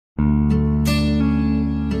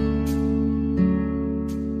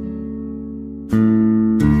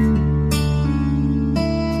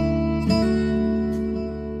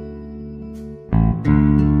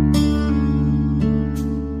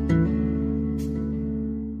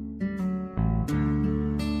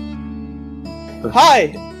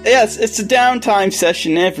Hi! Yes, it's a downtime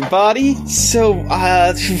session, everybody. So,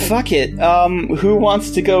 fuck it. Who wants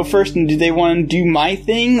to go first, and do they want to do my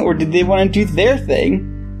thing, or did they want to do their thing?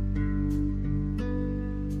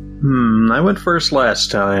 I went first last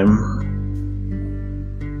time.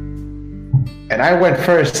 And I went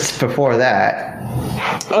first before that.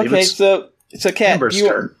 Okay, so Kat, Amber's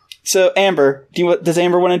turn. So Amber, does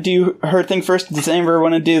Amber want to do her thing first? Does Amber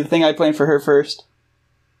want to do the thing I planned for her first?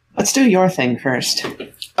 Let's do your thing first.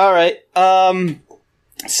 Alright,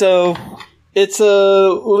 so it's a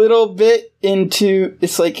little bit into,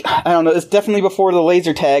 it's like, I don't know, it's definitely before the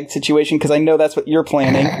laser tag situation, because I know that's what you're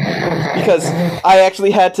planning. Because I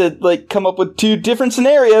actually had to, like, come up with 2 different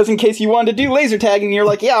scenarios in case you wanted to do laser tag, and you're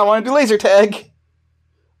like, yeah, I want to do laser tag.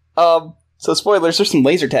 So spoilers, there's some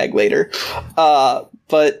laser tag later. No,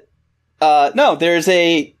 there's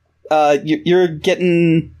you're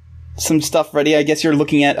getting some stuff ready. I guess you're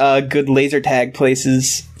looking at good laser tag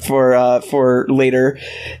places for later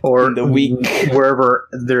or in the week, wherever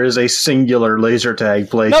there is a singular laser tag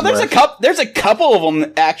place. No, there's a couple of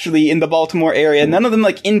them actually in the Baltimore area. None of them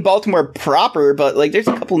like in Baltimore proper, but like there's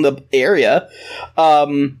a couple in the area.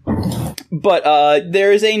 But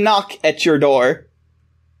there is a knock at your door.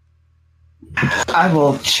 I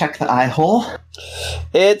will check the eye hole.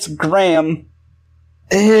 It's Graham.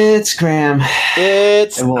 It's Graham.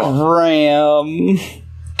 It's Graham.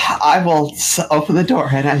 I will open the door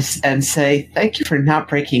and say, thank you for not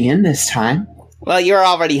breaking in this time. Well, you're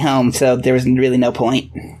already home, so there was really no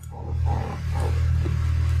point.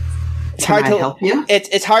 It's hard to help you?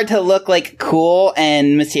 It's hard to look like cool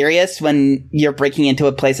and mysterious when you're breaking into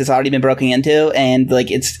a place that's already been broken into, and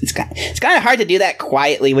like it's kind of hard to do that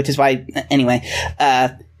quietly, which is why anyway.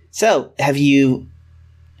 So have you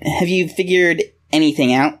figured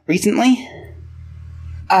anything out recently?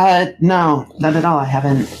 No, not at all. I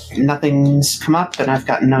haven't. Nothing's come up, and I've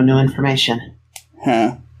gotten no new information.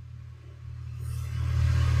 Huh.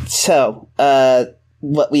 So, the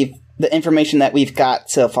information that we've got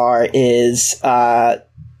so far is,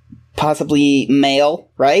 possibly male,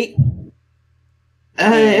 right?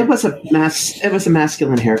 It was a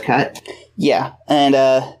masculine haircut. Yeah, and,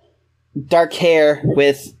 dark hair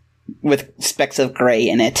with specks of gray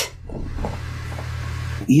in it.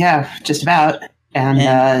 Yeah, just about.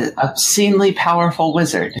 And obscenely powerful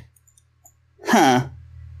wizard. Huh.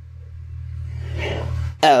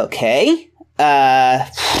 Okay.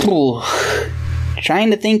 Trying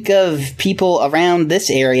to think of people around this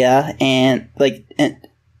area and that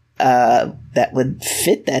would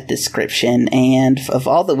fit that description. And of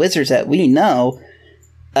all the wizards that we know,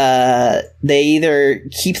 they either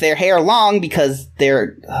keep their hair long because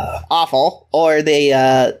they're awful, or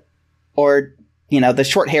the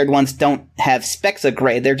short-haired ones don't have specks of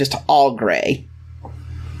gray. They're just all gray.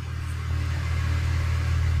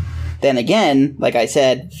 Then again, like I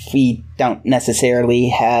said, we don't necessarily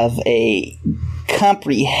have a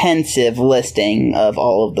comprehensive listing of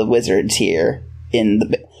all of the wizards here in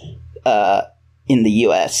the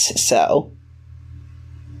U.S., so...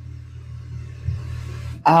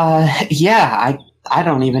 Yeah, I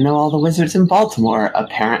don't even know all the wizards in Baltimore,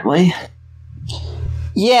 apparently.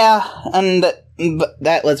 Yeah, and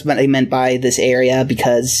that was what I meant by this area,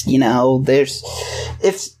 because,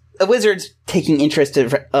 if a wizard's taking interest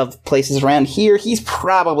of places around here, he's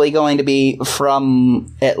probably going to be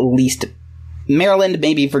from at least Maryland,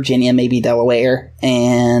 maybe Virginia, maybe Delaware,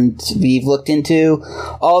 and we've looked into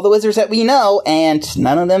all the wizards that we know, and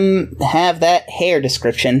none of them have that hair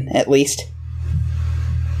description, at least.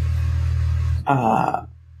 Are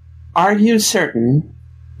you certain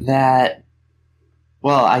that...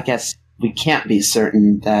 Well, I guess we can't be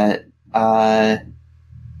certain that, they're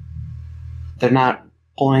not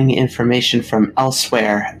pulling information from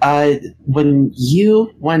elsewhere. When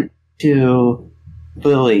you went to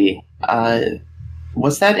Bowie,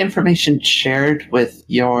 was that information shared with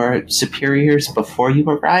your superiors before you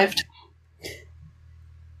arrived?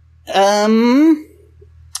 I'm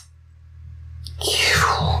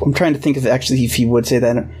trying to think of actually if he would say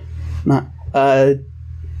that. Not.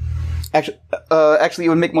 Actually, it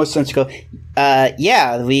would make more sense to go.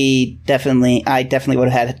 Yeah, I definitely would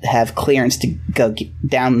have had to have clearance to go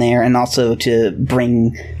down there, and also to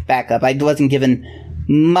bring backup. I wasn't given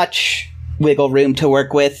much wiggle room to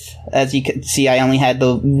work with. As you can see, I only had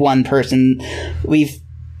the one person. We've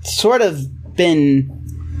sort of been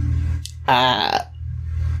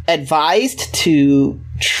advised to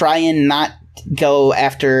try and not go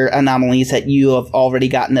after anomalies that you have already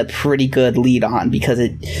gotten a pretty good lead on, because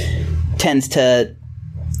it tends to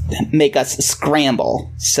make us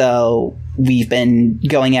scramble. So we've been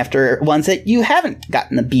going after ones that you haven't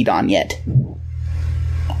gotten a beat on yet.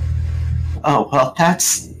 Oh, well,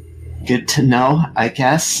 that's good to know, I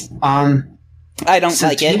guess. I don't So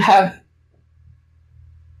like do it. you have...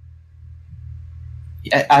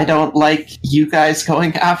 I don't like you guys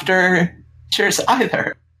going after Cheers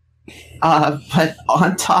either. But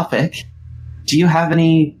on topic, do you have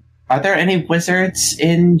any... Are there any wizards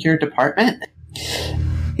in your department?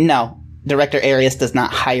 No, Director Arius does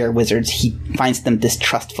not hire wizards. He finds them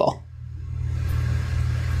distrustful.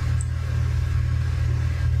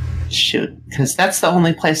 Shoot, because that's the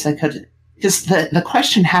only place I could... Because the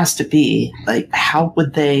question has to be, like, how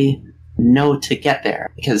would they know to get there?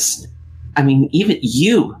 Because, I mean, even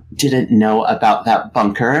you didn't know about that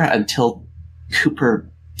bunker until Cooper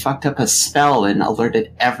fucked up a spell and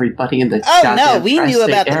alerted everybody in the goddamn we knew tri-state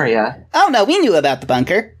about area. Oh no, we knew about the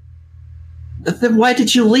bunker. Then why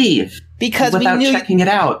did you leave? Because without we knew checking it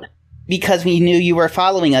out? Because we knew you were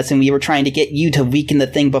following us and we were trying to get you to weaken the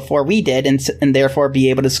thing before we did and therefore be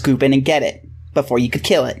able to scoop in and get it before you could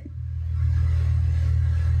kill it.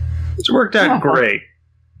 It's worked out great.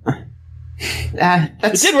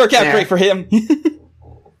 That's It did work out fair. great for him.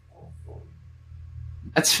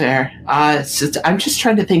 That's fair. So I'm just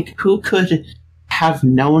trying to think who could have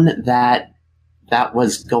known that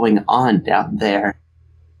was going on down there.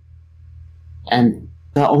 And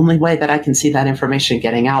the only way that I can see that information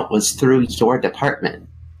getting out was through your department.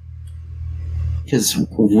 Because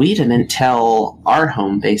we didn't tell our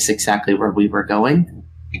home base exactly where we were going.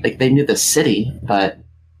 Like, they knew the city, but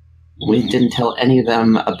we didn't tell any of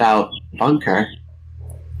them about Bunker.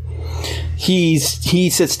 He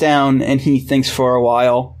sits down and he thinks for a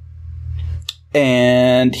while.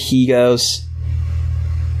 And he goes,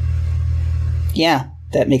 yeah,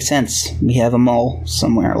 that makes sense. We have a mole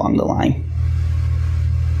somewhere along the line.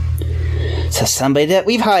 So somebody that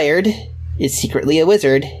we've hired is secretly a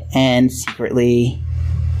wizard and secretly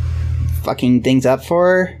fucking things up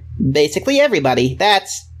for basically everybody.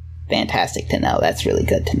 That's fantastic to know. That's really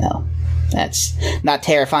good to know. That's not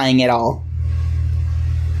terrifying at all.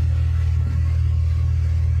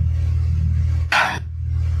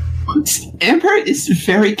 Amber is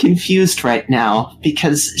very confused right now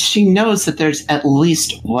because she knows that there's at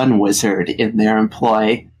least one wizard in their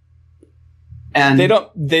employ. And They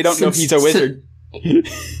don't know he's a wizard.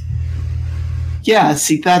 Yeah,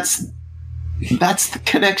 see, that's the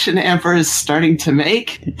connection Amber is starting to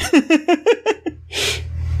make.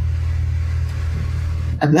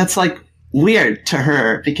 And that's, like, weird to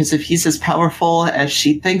her, because if he's as powerful as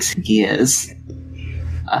she thinks he is,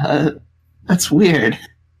 that's weird.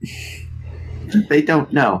 They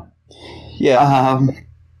don't know. Yeah.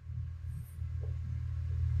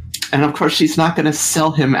 And of course she's not going to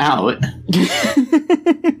sell him out.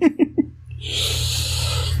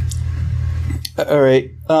 All right.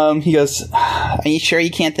 He goes, are you sure you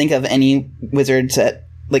can't think of any wizards that,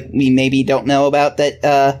 like, we maybe don't know about that,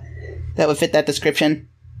 that would fit that description?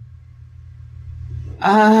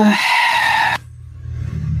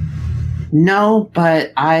 No,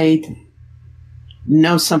 but I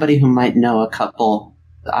know somebody who might know a couple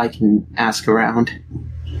that I can ask around.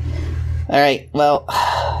 All right. Well,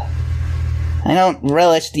 I don't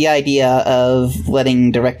relish the idea of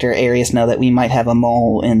letting Director Arius know that we might have a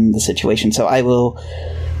mole in the situation, so I will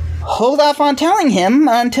hold off on telling him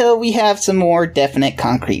until we have some more definite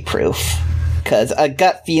concrete proof. Because a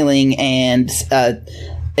gut feeling and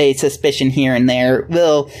a suspicion here and there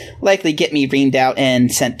will likely get me reamed out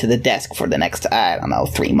and sent to the desk for the next,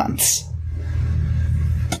 3 months.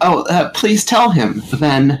 Oh, please tell him,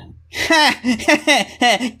 then.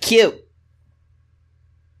 Cute.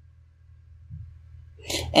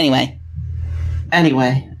 Anyway,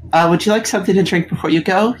 would you like something to drink before you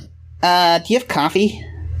go? do you have coffee?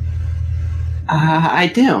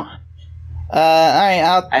 I do. Alright,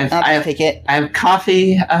 I'll I've- take it. I have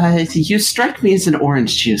coffee. You strike me as an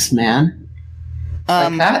orange juice man.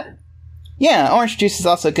 Like that? Yeah, orange juice is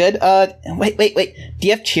also good. Wait. Do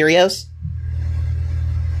you have Cheerios?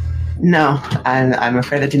 No, I'm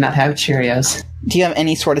afraid I do not have Cheerios. Do you have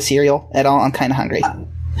any sort of cereal at all? I'm kind of hungry.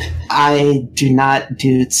 I do not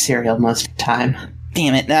do cereal most of the time.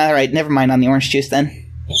 Damn it. Alright, never mind on the orange juice then.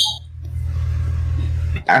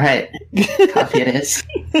 Alright, coffee it is.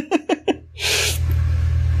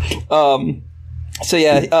 So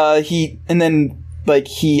yeah,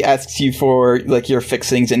 he asks you for, like, your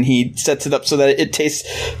fixings, and he sets it up so that it tastes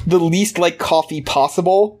the least like coffee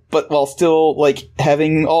possible, but while still, like,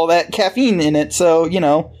 having all that caffeine in it, so, you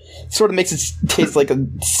know, sort of makes it taste like a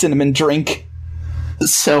cinnamon drink.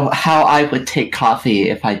 So, how I would take coffee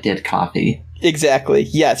if I did coffee. Exactly.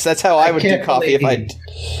 Yes, that's how I would do can't coffee if believe-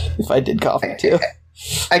 I did coffee too.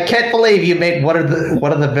 I can't believe you made one of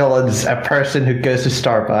the villains a person who goes to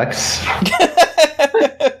Starbucks.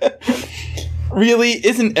 Really?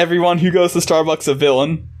 Isn't everyone who goes to Starbucks a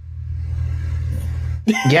villain?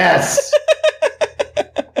 Yes.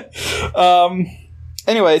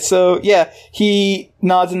 Anyway, so yeah, he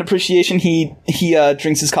nods in appreciation. He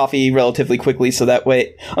drinks his coffee relatively quickly, so that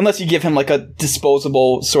way, unless you give him like a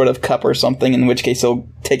disposable sort of cup or something, in which case he'll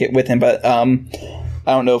take it with him. But I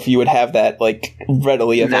don't know if you would have that like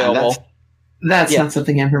readily available. That's not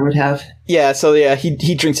something Amber would have. Yeah, so yeah,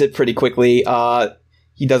 he drinks it pretty quickly.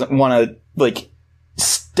 He doesn't want to like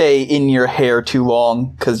stay in your hair too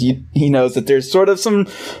long because he knows that there's sort of some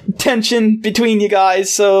tension between you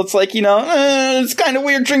guys. So it's like, it's kind of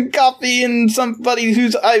weird drinking coffee and somebody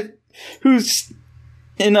who's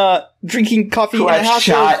in drinking coffee Who in a I've house.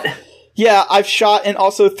 shot. Yeah, I've shot and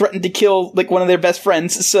also threatened to kill like one of their best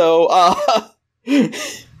friends. So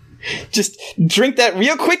just drink that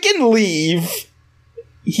real quick and leave.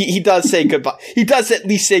 He does say goodbye. He does at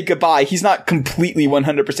least say goodbye. He's not completely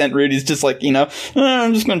 100% rude. He's just like,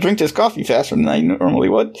 I'm just going to drink this coffee faster than I normally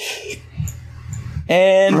would.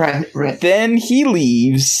 And Right. then he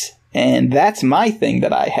leaves, and that's my thing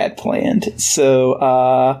that I had planned.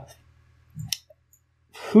 So,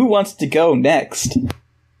 who wants to go next?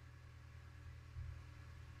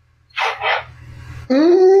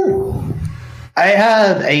 I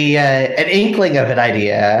have an inkling of an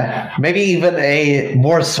idea, maybe even a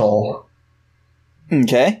morsel.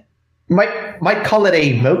 Okay. Might call it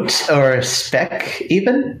a mote or a speck,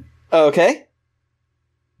 even. Okay.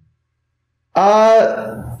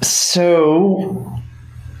 Let's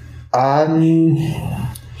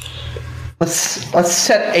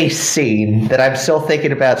set a scene that I'm still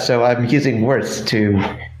thinking about, so I'm using words to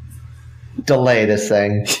delay this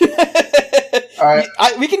thing.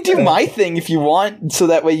 We can do my thing if you want, so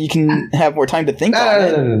that way you can have more time to think on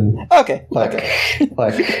it. No. Okay.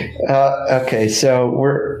 Okay, so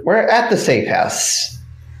we're at the safe house.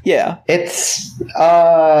 Yeah. It's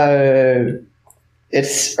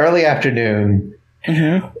early afternoon.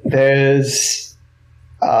 Mm-hmm. There's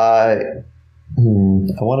I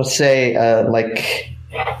want to say like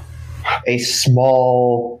a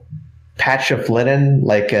small patch of linen,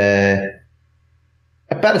 like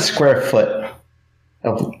about a square foot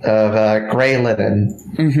of gray linen.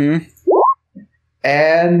 Mm-hmm.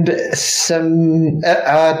 And some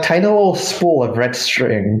a tiny little spool of red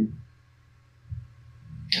string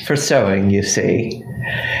for sewing, you see,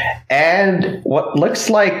 and what looks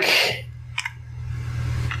like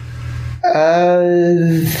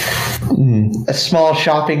a small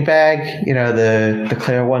shopping bag. The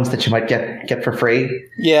clear ones that you might get for free.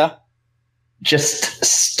 Yeah. Just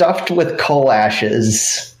stuffed with coal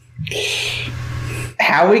ashes.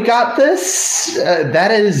 How we got this?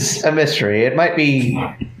 That is a mystery. It might be.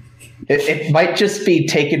 It might just be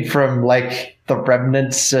taken from like the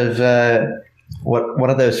remnants of one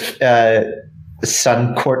of those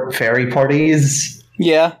Sun Court fairy parties.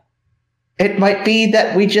 Yeah. It might be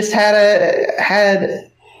that we just had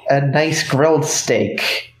a nice grilled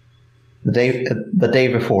steak the day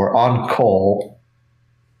before on coal.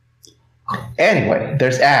 Anyway,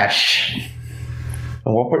 there's ash.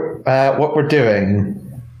 And what we're doing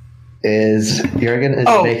is Jurgen is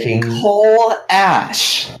making coal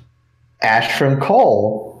ash from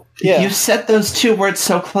coal. Yeah. You said those two words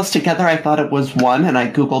so close together, I thought it was one, and I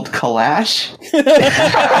googled collash.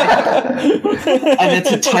 And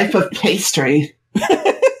it's a type of pastry.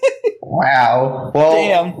 Wow. Well,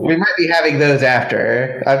 damn. We might be having those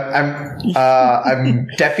after. I'm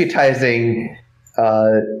deputizing.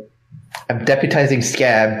 I'm deputizing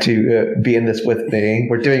Scab to be in this with me.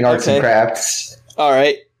 We're doing arts and crafts. All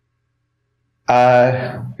right.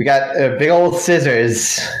 We got big old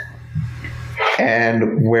scissors,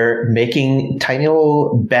 and we're making tiny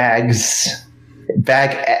little baguettes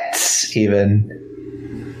even,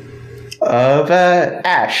 of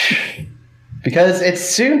ash. Because it's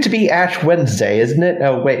soon to be Ash Wednesday, isn't it?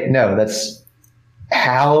 Oh, wait, no, that's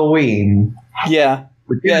Halloween. Yeah.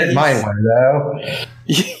 We're doing it my way, though.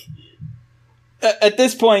 At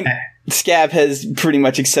this point, Scab has pretty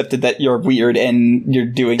much accepted that you're weird and you're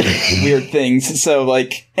doing weird things. So,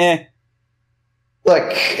 like,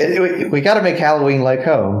 Look, we got to make Halloween like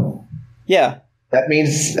home. Yeah. That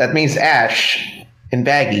means Ash in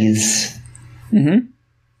baggies. Mm-hmm.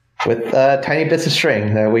 With tiny bits of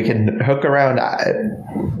string that we can hook around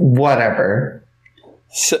whatever.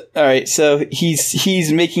 So, all right, so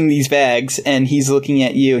he's making these bags, and he's looking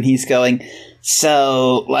at you, and he's going,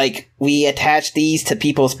 so, like, we attach these to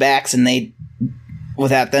people's backs, and they,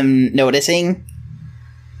 without them noticing?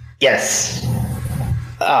 Yes.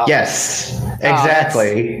 Oh. Yes.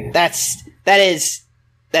 Exactly. That's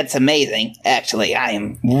amazing. Actually, I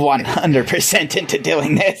am 100% into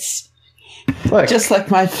doing this. Look, Just like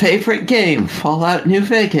my favorite game, Fallout New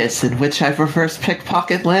Vegas, in which I reverse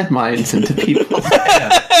pickpocket landmines into people.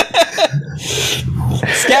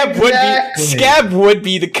 Scab would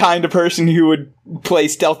be the kind of person who would play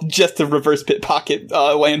stealth just to reverse pickpocket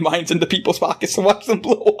landmines into people's pockets to watch them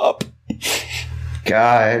blow up.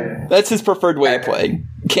 God. That's his preferred way of playing.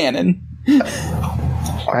 Canon.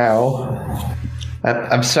 Wow.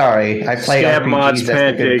 I'm sorry. I played Scab RPGs mods as a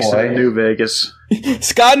good pancakes boy. in New Vegas.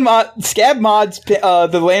 Scab mods the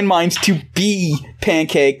landmines to be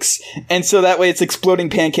pancakes, and so that way it's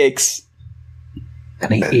exploding pancakes.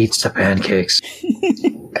 And he eats the pancakes.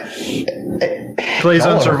 Plays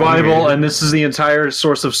on survival, and this is the entire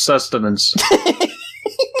source of sustenance.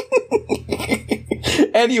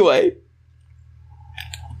 Anyway.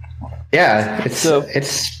 Yeah,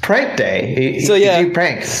 it's prank day. You do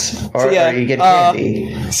pranks, or you get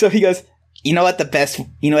candy. So he goes, you know what the best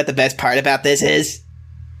part about this is?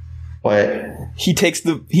 What? He takes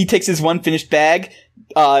his one finished bag,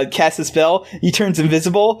 casts a spell, he turns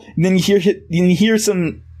invisible, and then you hear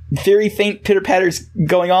some very faint pitter patters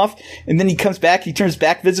going off, and then he comes back, he turns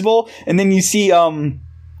back visible, and then you see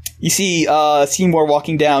Seymour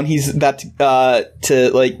walking down. He's about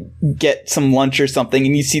to like get some lunch or something,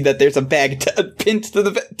 and you see that there's a bag pinned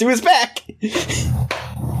to his back.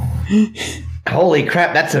 Holy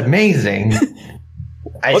crap, that's amazing.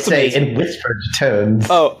 What's say amazing? in whispered tones.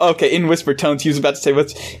 Oh, okay. In whispered tones, he was about to say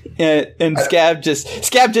what's, and Scab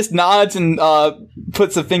just nods and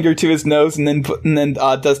puts a finger to his nose, and then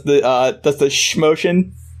does the sh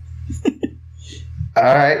motion. All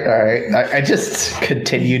right. I just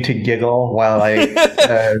continue to giggle while I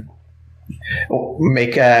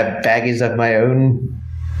make baggies of my own.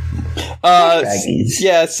 Baggies.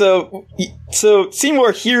 Yeah. So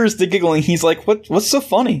Seymour hears the giggling. He's like, "What's so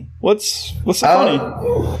funny? What's so funny?"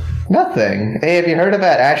 Nothing. Hey, have you heard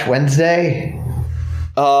about Ash Wednesday?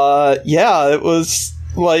 Yeah. It was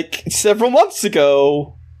like several months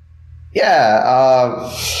ago.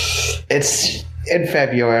 Yeah. It's in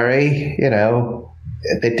February. You know.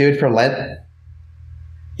 They do it for Lent.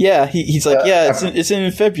 Yeah, he's like, it's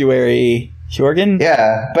in February, Jorgen.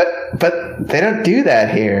 Yeah, but they don't do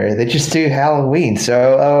that here. They just do Halloween.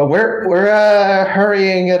 So we're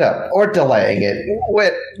hurrying it up or delaying it,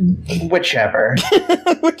 whichever.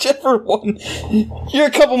 Whichever one. You're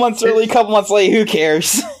a couple months early, a couple months late. Who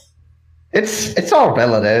cares? It's all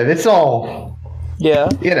relative. It's all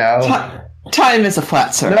you know. Time is a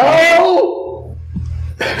flat circle. No.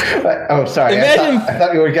 Oh, sorry. Imagine, I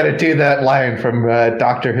thought you were going to do that line from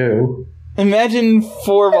Doctor Who. Imagine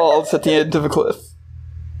 4 balls at the end of a cliff.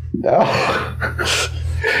 No.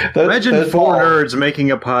 Imagine 4 nerds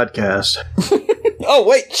making a podcast. Oh,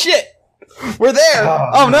 wait, shit! We're there!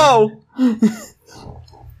 Oh no!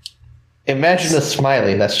 Imagine a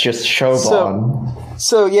smiley that's just Shoban.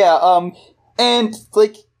 So yeah, and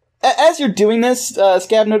like, as you're doing this,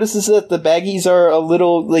 Scab notices that the baggies are a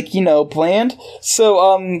little, like, bland.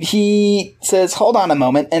 So, he says, hold on a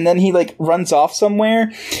moment, and then he, like, runs off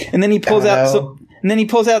somewhere, and then he pulls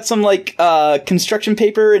out some, like, construction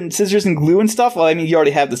paper and scissors and glue and stuff. Well, I mean, you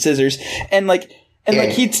already have the scissors. And, like,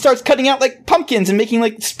 he starts cutting out, like, pumpkins and making,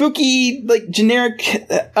 like, spooky, like, generic,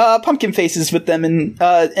 pumpkin faces with them and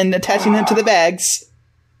attaching them to the bags.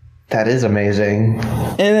 That is amazing.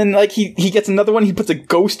 And then, like, he gets another one. He puts a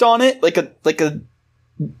ghost on it, like a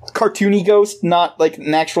cartoony ghost, not like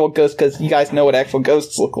an actual ghost, because you guys know what actual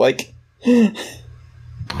ghosts look like.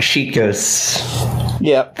 Sheet ghosts.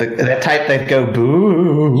 Yeah, the type that go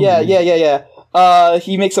boo. Yeah.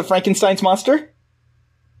 He makes a Frankenstein's monster.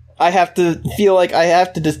 I have to feel like I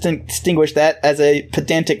have to distinguish that as a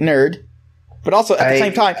pedantic nerd. But also at the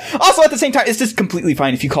same time, it's just completely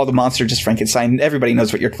fine if you call the monster just Frankenstein. Everybody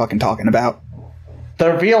knows what you're fucking talking about.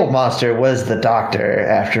 The real monster was the doctor,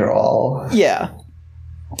 after all. Yeah.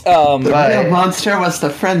 The real monster was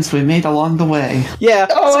the friends we made along the way. Yeah.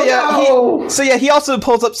 Oh, He also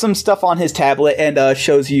pulls up some stuff on his tablet and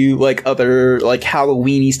shows you like other like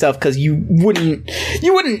Halloween-y stuff, because you wouldn't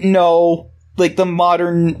know like the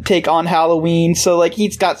modern take on Halloween. So like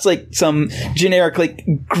he's got like some generic like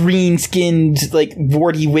green skinned like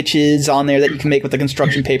warty witches on there that you can make with the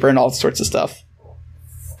construction paper and all sorts of stuff.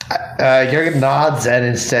 Jurgen nods and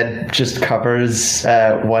instead just covers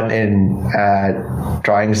one in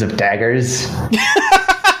drawings of daggers.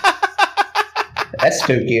 That's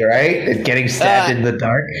spooky, right? Getting stabbed in the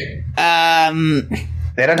dark.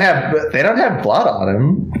 They don't have blood on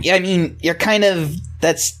him. Yeah, I mean, you're kind of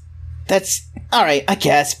that's all right, I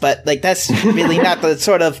guess, but like that's really not the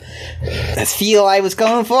sort of feel I was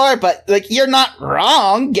going for. But like, you're not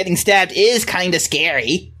wrong. Getting stabbed is kind of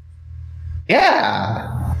scary.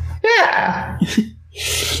 Yeah.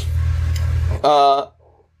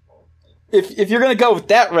 If you're gonna go with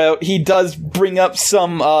that route, he does bring up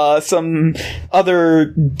some other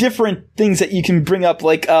different things that you can bring up,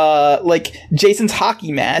 like Jason's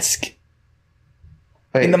hockey mask.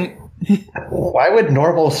 Wait, why would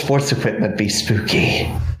normal sports equipment be spooky?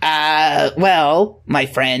 Well, my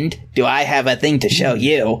friend, do I have a thing to show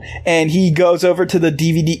you? And he goes over to the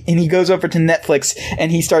DVD, and he goes over to Netflix,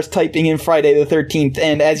 and he starts typing in Friday the 13th,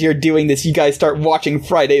 and as you're doing this, you guys start watching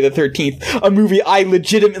Friday the 13th, a movie I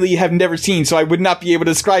legitimately have never seen, so I would not be able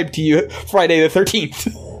to describe to you Friday the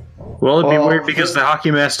 13th. Well, it'd be weird because the hockey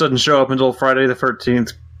mask doesn't show up until Friday the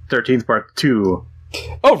 13th part 2.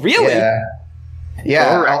 Oh, really?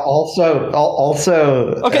 Yeah. Correct. Also.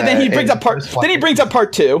 Okay, then he brings up part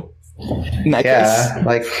 2. In that case.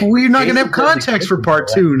 Like We're not going to have context for part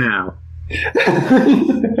 2 now.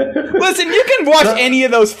 Listen, you can watch any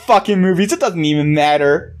of those fucking movies. It doesn't even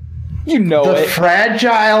matter. You know the it.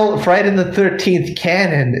 fragile Friday the 13th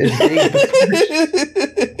canon is being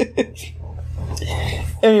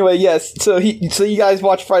Anyway, yes. So you guys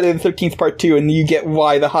watch Friday the 13th part 2, and you get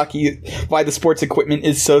why the sports equipment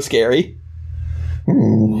is so scary.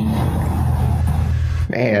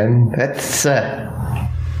 Man, that's I'm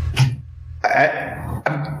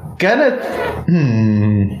gonna.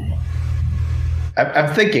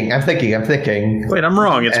 I'm thinking. Wait, I'm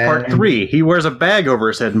wrong. It's part 3. He wears a bag over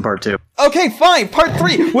his head in part 2. Okay, fine. Part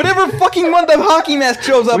 3. Whatever fucking one the hockey mask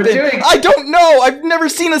shows up in. doing- I don't know. I've never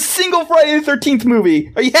seen a single Friday the 13th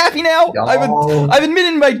movie. Are you happy now? No. I've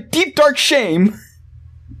admitted my deep dark shame.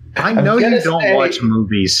 I know you gonna don't say- watch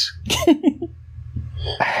movies.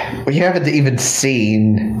 We haven't even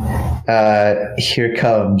seen. Here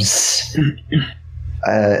comes.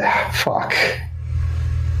 Fuck.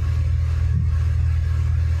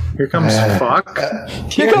 Here comes fuck.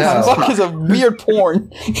 Here comes No. fuck is a weird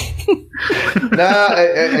porn. No,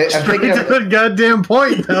 I'm Straight thinking to of. the goddamn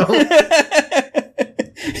point, though.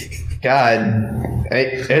 God,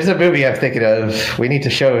 there's a movie I'm thinking of. We need to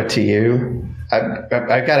show it to you.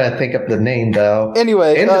 I gotta think up the name though.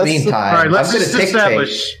 Anyway, in the so- meantime, All right, let's I'm gonna just dictate.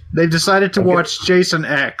 establish. They've decided to watch Jason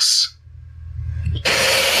X.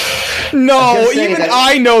 No, gonna say even that-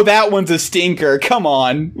 I know that one's a stinker. Come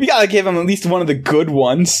on. We gotta give him at least one of the good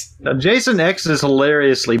ones. Now, Jason X is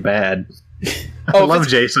hilariously bad. I Oh, if love it's-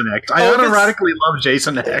 Jason X. I oh, if it's- unironically love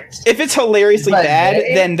Jason X. If it's hilariously But bad,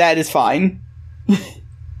 they- then that is fine.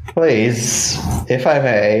 Please, if I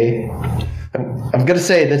may, I'm gonna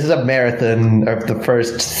say this is a marathon of the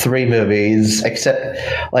first 3 movies, except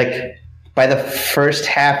like by the first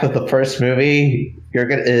half of the first movie,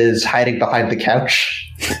 Jurgen is hiding behind the couch.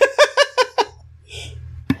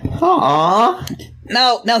 Aww.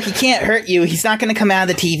 No, he can't hurt you. He's not gonna come out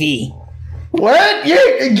of the TV. What?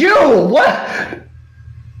 You? What?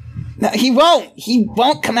 No, he won't. He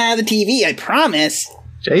won't come out of the TV, I promise.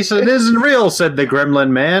 Jason isn't real, said the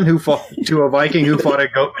Gremlin Man who fought to a Viking who fought a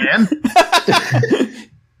goat man.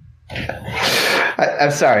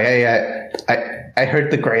 I'm sorry. I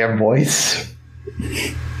heard the Graham voice.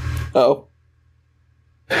 Oh.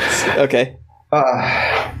 Okay.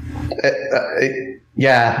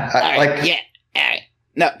 Yeah. All right, Like. yeah. All right.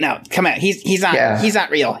 No, come on. He's not. Yeah. He's not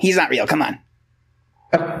real. He's not real. Come on.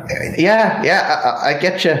 Yeah, I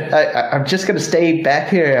get you. I'm just gonna stay back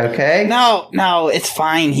here, okay? No, it's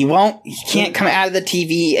fine. He won't. He can't come out of the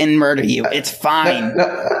TV and murder you. It's fine.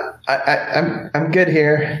 No, I'm good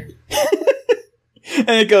here. And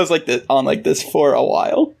it goes like this for a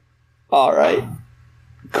while. All right.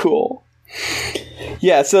 Cool.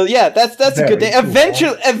 Yeah, so yeah, that's a good day. Very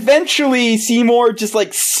cool. Eventually Seymour just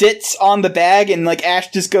like sits on the bag and like ash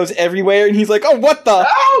just goes everywhere and he's like, "Oh, what the?"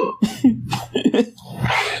 Oh!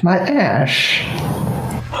 My ash.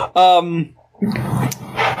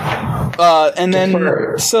 And then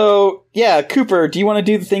Cooper. so yeah, Cooper, do you want to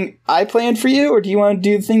do the thing I planned for you or do you want to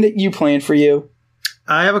do the thing that you planned for you?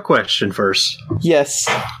 I have a question first. Yes.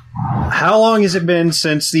 How long has it been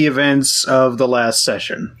since the events of the last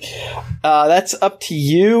session? That's up to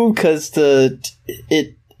you because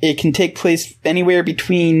it can take place anywhere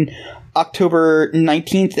between October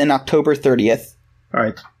 19th and October 30th. All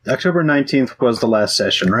right. October 19th was the last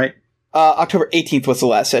session, right? October 18th was the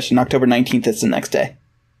last session. October 19th is the next day.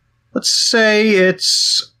 Let's say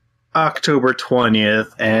it's October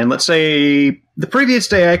 20th, and let's say the previous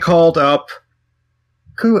day I called up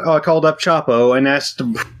Chapo and asked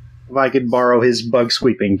if I could borrow his bug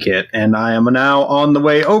sweeping kit, and I am now on the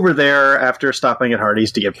way over there after stopping at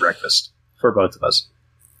Hardee's to get breakfast. for both of us.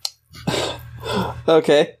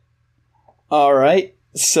 Okay. All right.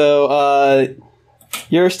 So,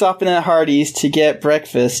 you're stopping at Hardee's to get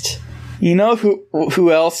breakfast. You know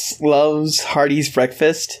who else loves Hardee's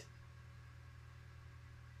breakfast?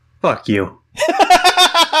 Fuck you.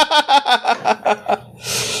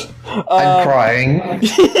 I'm crying.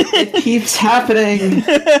 It keeps happening.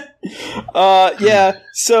 Yeah.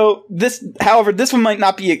 So however, this one might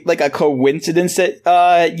not be like a coincidence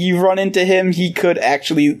that you run into him. He could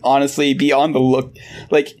actually, honestly, be on the look.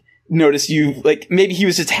 Like, notice you. Like, maybe he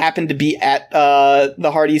was just happened to be at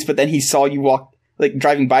the Hardee's, but then he saw you walk, like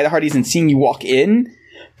driving by the Hardee's and seeing you walk in.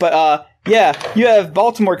 But yeah, you have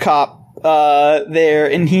Baltimore cop there,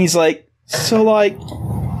 and he's like, so like,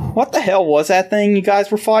 what the hell was that thing you guys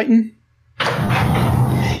were fighting?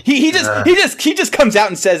 He just comes out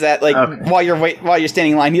and says that, like, okay, while you're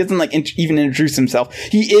standing in line. He doesn't like even introduce himself.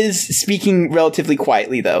 He is speaking relatively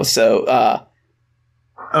quietly though. So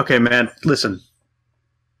okay, man, listen.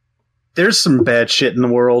 There's some bad shit in the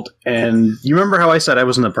world, and you remember how I said I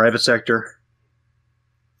was in the private sector?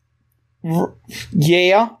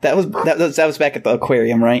 Yeah, that was back at the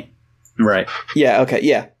aquarium, right? Right. Yeah. Okay.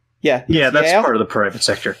 Yeah. That's part of the private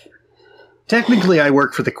sector. Technically, I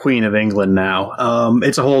work for the Queen of England now.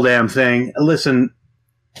 It's a whole damn thing. Listen,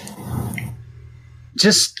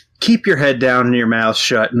 just keep your head down and your mouth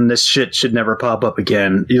shut, and this shit should never pop up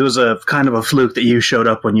again. It was a kind of a fluke that you showed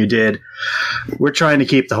up when you did. We're trying to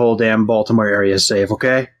keep the whole damn Baltimore area safe,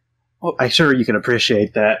 okay? Well, I'm sure you can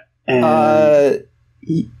appreciate that. And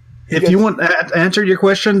if you want to answer your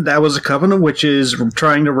question, that was a Covenant, which is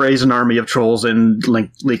trying to raise an army of trolls in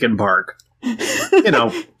Lincoln Park. You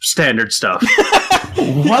know, standard stuff.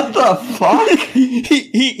 What the fuck?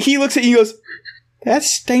 He looks at you and goes,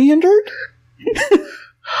 that's standard?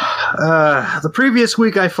 The previous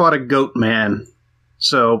week I fought a goat man.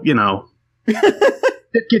 So, you know.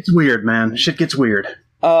 It gets weird, man. Shit gets weird.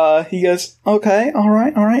 He goes, okay,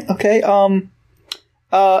 alright, okay,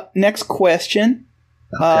 next question.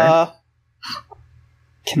 Okay.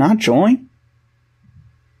 Can I join?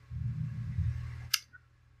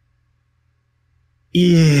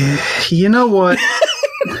 Yeah, you know what?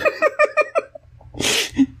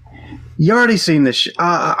 You already seen this.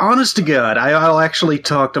 Honest to God, I'll actually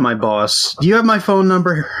talk to my boss. Do you have my phone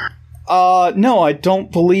number? No, I don't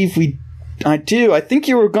believe I do. I think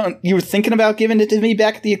you were thinking about giving it to me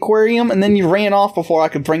back at the aquarium, and then you ran off before I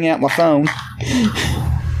could bring out my phone.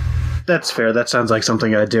 That's fair. That sounds like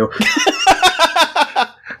something I'd do.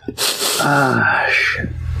 Shit.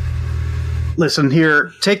 Listen,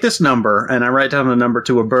 here, take this number, and I write down the number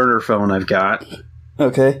to a burner phone I've got.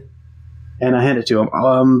 Okay. And I hand it to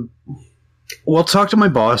him. We'll talk to my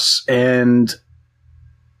boss, and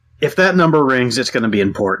if that number rings, it's going to be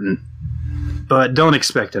important. But don't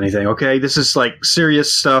expect anything, okay? This is, like,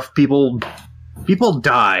 serious stuff. People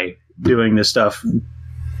die doing this stuff.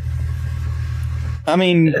 I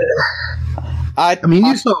mean,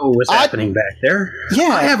 you saw what was happening back there. Yeah.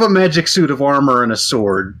 I have a magic suit of armor and a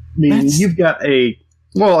sword. I mean, you've got a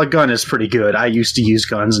gun is pretty good. I used to use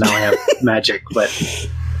guns, now I have magic, but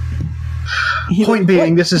point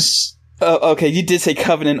being, this is... Oh, okay, you did say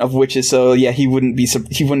Covenant of Witches, so yeah, he wouldn't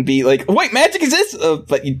be like, wait, magic exists?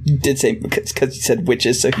 But you did say, because you said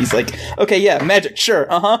witches, so he's like, okay, yeah, magic, sure,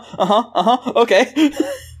 okay.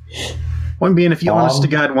 Point being, if you honest to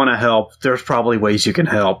God want to help, there's probably ways you can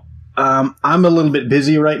help. I'm a little bit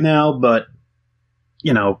busy right now, but,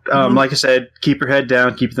 you know, like I said, keep your head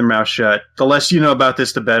down, keep your mouth shut. The less you know about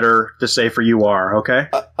this, the better, the safer you are, okay?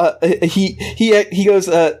 He goes,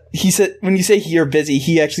 he said, when you say you're busy,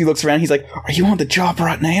 he actually looks around, he's like, are you on the job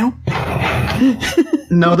right now?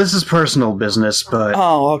 No, this is personal business, but...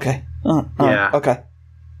 Oh, okay. Yeah. Okay.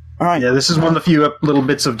 All right. Yeah, this is one of the few little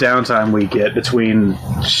bits of downtime we get between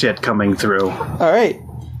shit coming through. All right.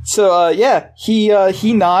 So, yeah,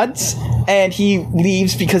 he nods, and he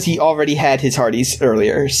leaves because he already had his Hardee's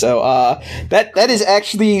earlier. So, that is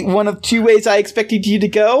actually one of two ways I expected you to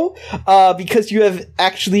go, because you have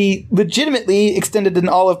actually legitimately extended an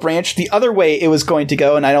olive branch. The other way it was going to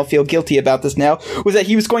go, and I don't feel guilty about this now, was that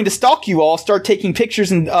he was going to stalk you all, start taking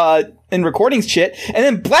pictures and recording shit, and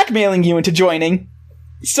then blackmailing you into joining.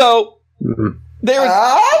 So, there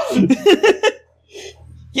was...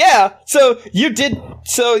 Yeah, so you did...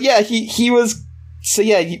 So, yeah, he was... So,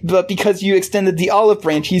 yeah, but because you extended the olive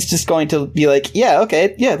branch, he's just going to be like, yeah,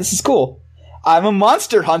 okay, yeah, this is cool. I'm a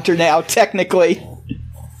monster hunter now, technically.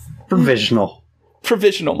 Provisional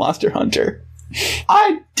monster hunter.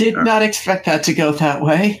 I did not expect that to go that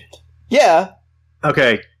way. Yeah.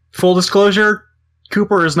 Okay, full disclosure,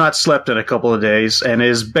 Cooper has not slept in a couple of days and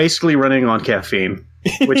is basically running on caffeine.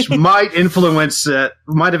 which might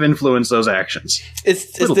have influenced those actions.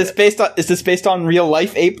 Is this based on real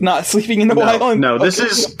life ape not sleeping in a while? No, this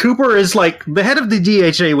is Cooper is like the head of the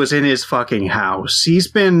DHA was in his fucking house. He's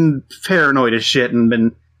been paranoid as shit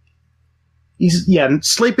and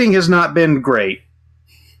sleeping has not been great.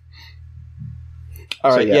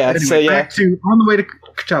 All right, anyway, back to on the way to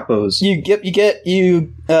Chapo's. You get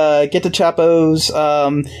to Chapo's.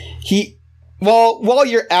 While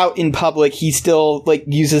you're out in public, he still like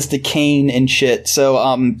uses the cane and shit.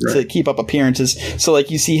 So to keep up appearances. So like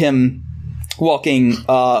you see him walking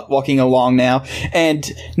along now, and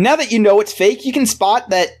now that you know it's fake, you can spot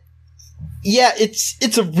that. Yeah,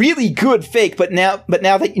 it's a really good fake. But now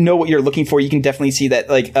that you know what you're looking for, you can definitely see that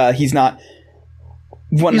like he's not.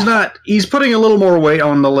 He's putting a little more weight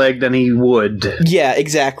on the leg than he would. Yeah,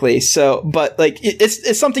 exactly. So, but like,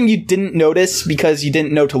 it's something you didn't notice because you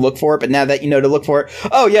didn't know to look for it. But now that you know to look for it,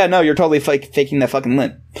 oh yeah, no, you're totally faking that fucking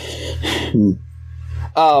limp.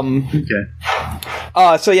 Okay.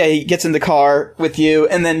 So yeah, he gets in the car with you,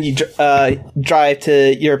 and then you drive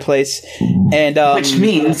to your place, and which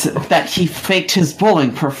means that he faked his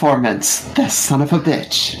bowling performance. That son of a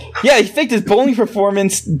bitch. Yeah, he faked his bowling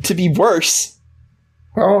performance to be worse.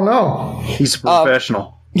 Oh no. He's a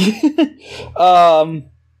professional.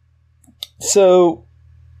 So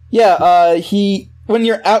yeah, when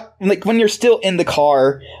you're out, like when you're still in the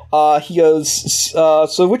car, he goes,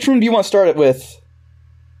 so which room do you want to start it with?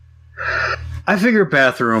 I figure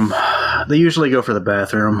bathroom. They usually go for the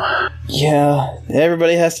bathroom. Yeah,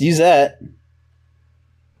 everybody has to use that.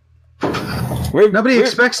 Nobody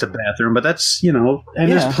expects the bathroom, but that's, and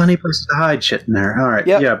there's plenty of places to hide shit in there. All right,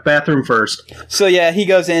 yeah, bathroom first. So yeah, he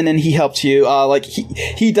goes in and he helps you. Like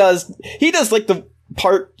he does like the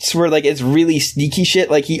parts where like it's really sneaky shit.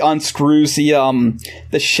 Like he unscrews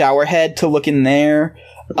the shower head to look in there.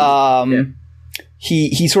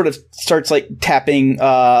 He sort of starts like tapping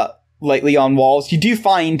lightly on walls. You do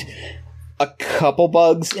find a couple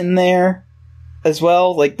bugs in there as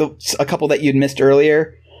well, like a couple that you'd missed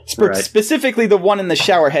earlier. Specifically the one in the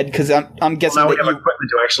shower head, because I'm guessing now we have equipment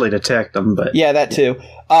to actually detect them, but yeah, that too.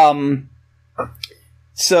 But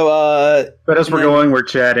as we're going, we're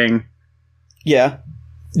chatting. Yeah,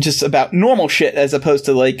 just about normal shit as opposed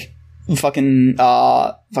to like fucking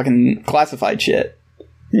classified shit.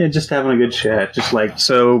 Yeah, just having a good chat. Just like,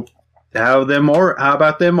 so how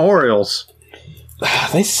about them Orioles?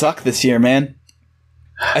 They suck this year, man.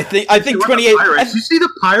 I think 28. You see the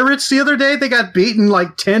Pirates the other day? They got beaten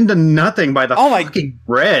like 10-0 by the fucking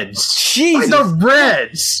Reds. Jesus, by the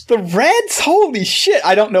Reds. The Reds? Holy shit!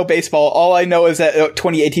 I don't know baseball. All I know is that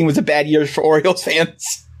 2018 was a bad year for Orioles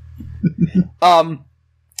fans.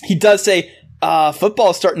 He does say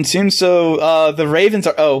football's starting soon, so the Ravens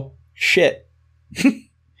are. Oh shit.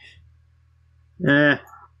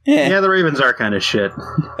 Yeah, the Ravens are kind of shit.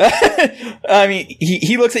 I mean,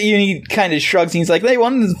 he looks at you and he kind of shrugs and he's like, they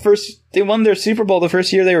won their Super Bowl the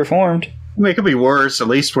first year they were formed. I mean, it could be worse. At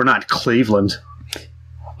least we're not Cleveland.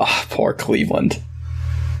 Oh, poor Cleveland.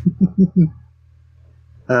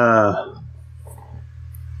 All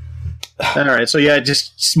right, so yeah,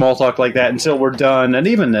 just small talk like that until we're done, and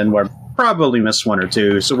even then we're probably missed one or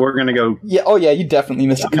two, so we're gonna go. Yeah, oh yeah, you definitely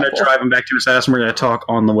missed a couple. I'm gonna drive him back to his house, and we're gonna talk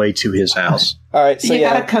on the way to his house. All right, so you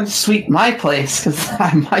gotta come sweep my place, because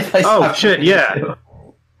my place. Oh shit, yeah.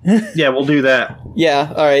 Yeah, we'll do that.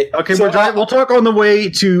 Yeah, all right. Okay, so, we'll talk on the way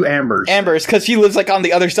to Amber's. Amber's, because she lives like on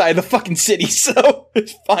the other side of the fucking city, so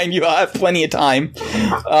it's fine. You have plenty of time.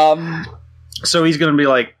 So he's gonna be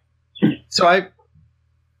like, so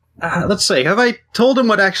let's say, have I told him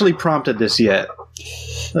what actually prompted this yet?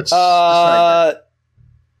 Let's I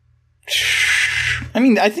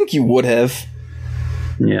mean, I think you would have.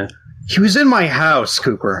 Yeah. He was in my house,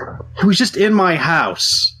 Cooper. He was just in my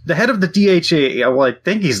house. The head of the DHA, well, I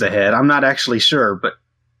think he's the head. I'm not actually sure, but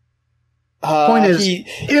point is,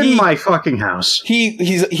 in my fucking house.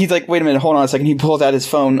 He's like, wait a minute, hold on a second. He pulls out his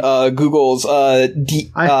phone, Google's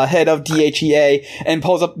head of DHEA, and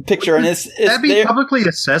pulls up a picture. And that'd be publicly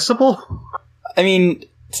accessible? I mean,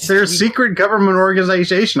 they're a secret government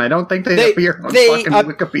organization. I don't think they appear on fucking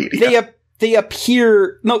Wikipedia. They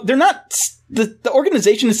appear. No, they're not. The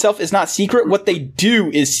organization itself is not secret. What they do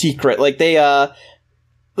is secret. Like they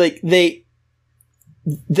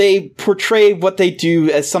portray what they do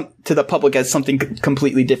as to the public as something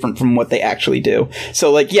completely different from what they actually do.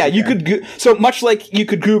 So like, yeah, you could, so much like you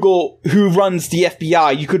could Google who runs the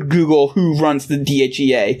FBI, you could Google who runs the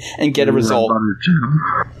DHEA and get a result.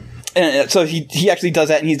 And so he actually does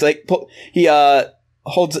that, and he's like, he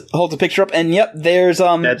holds a picture up, and yep, there's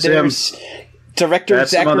Director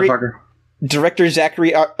Zachary. Director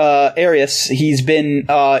Zachary Arias. He's been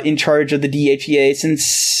in charge of the DHEA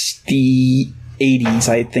since the 80s.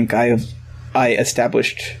 I think I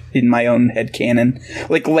established in my own headcanon.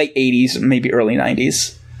 Like late 80s, maybe early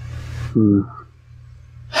 90s.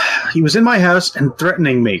 He was in my house and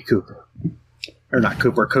threatening me, Cooper. Or not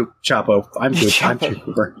Cooper, Chapo. I'm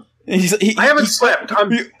Cooper. I haven't slept.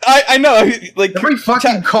 I know. Like every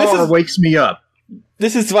fucking call wakes me up.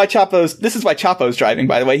 This is why Chapo's driving,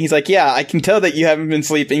 by the way. He's like, yeah, I can tell that you haven't been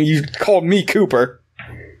sleeping. You called me Cooper.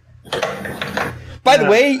 By the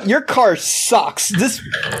way, your car sucks. This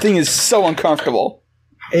thing is so uncomfortable.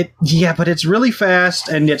 Yeah, but it's really fast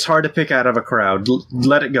and it's hard to pick out of a crowd.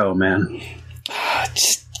 Let it go, man.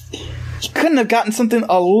 You couldn't have gotten something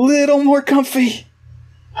a little more comfy.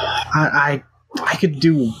 I could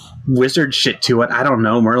do wizard shit to it. I don't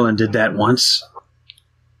know. Merlin did that once.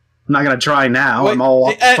 I'm not gonna try now. Wait, I'm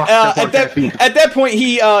all fucked up on caffeine. At that point,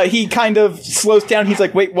 he kind of slows down. He's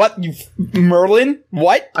like, "Wait, what? Merlin?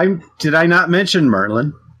 What? Did I not mention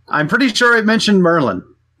Merlin? I'm pretty sure I mentioned Merlin.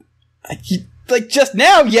 Like just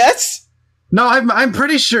now? Yes. No, I'm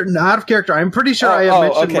pretty sure. Out of character. I'm pretty sure I have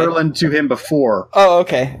mentioned Merlin to him before. Oh,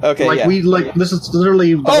 okay. This is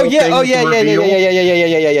literally. The whole thing yeah.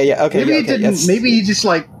 Okay. Maybe he didn't. Yes. Maybe he just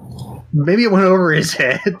Maybe it went over his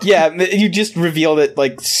head. Yeah, you just revealed it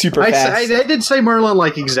super fast. I did say Merlin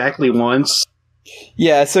exactly once.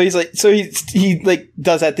 Yeah, so he's like, he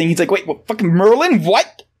does that thing. He's like, wait, what, fucking Merlin?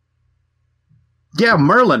 What? Yeah,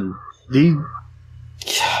 Merlin. In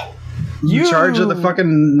charge of the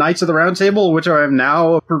fucking Knights of the Round Table, which I am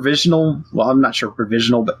now a provisional. Well, I'm not sure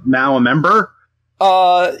provisional, but now a member.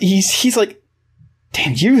 He's like,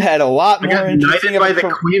 damn, you had a lot more. I got knighted by the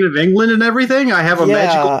Queen of England and everything. I have a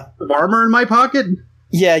magical armor in my pocket.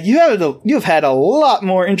 Yeah, you've had a lot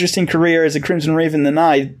more interesting career as a Crimson Raven than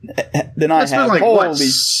I have. Been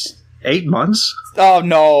 8 months? Oh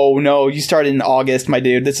no! You started in August, my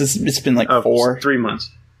dude. It's been 3 months.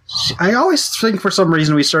 I always think for some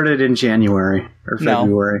reason we started in January or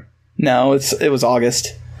February. No, it was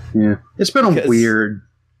August. Yeah, it's been weird.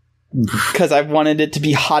 Because I wanted it to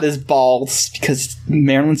be hot as balls, because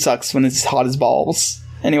Maryland sucks when it's hot as balls.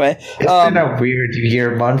 Anyway. It's been a weird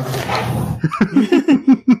year month.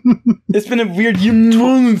 It's been a weird year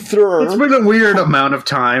month. It's been a weird amount of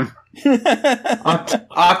time.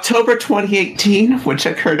 October 2018, which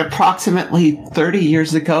occurred approximately 30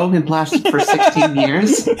 years ago and lasted for 16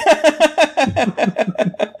 years.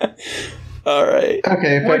 All right.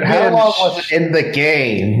 Okay, but how long was it in the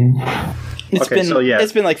game? It's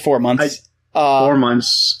been 4 months. 4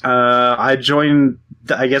 months. I joined,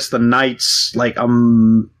 the Knights, that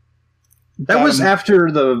was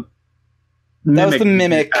after the Mimic. That was the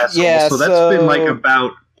Mimic, Castle, yeah. So that's been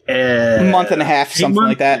about a month and a half, something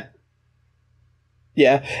like that.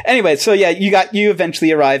 Yeah. Anyway, so yeah, you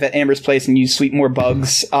eventually arrive at Amber's place and you sweep for more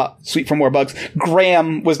bugs.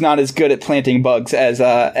 Graham was not as good at planting bugs as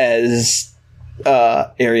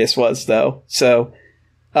Arius was, though. So,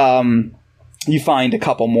 you find a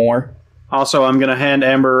couple more. Also, I'm gonna hand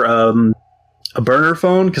Amber a burner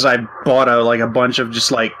phone because I bought a bunch of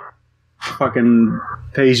just fucking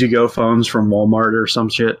pay-as-you-go phones from Walmart or some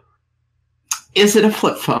shit. Is it a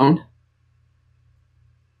flip phone?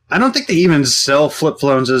 I don't think they even sell flip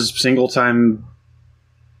phones as single time.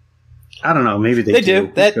 I don't know. Maybe they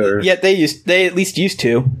do. They at least used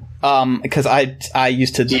to. Because I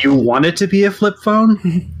used to. Do you want it to be a flip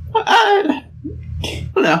phone?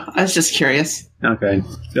 No, I was just curious. Okay.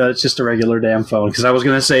 It's just a regular damn phone. Because I was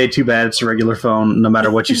going to say, too bad it's a regular phone, no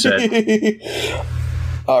matter what you said.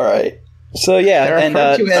 All right. So,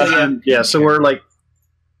 yeah. So we're,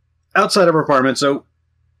 outside of our apartment. So,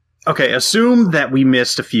 okay, assume that we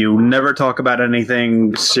missed a few. Never talk about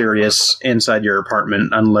anything serious inside your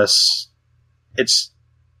apartment unless it's...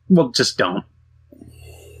 Well, just don't.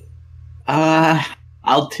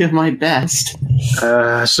 I'll do my best.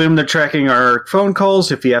 Assume they're tracking our phone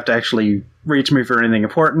calls. If you have to actually reach me for anything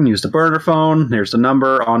important, use the burner phone. Here's the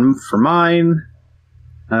number for mine.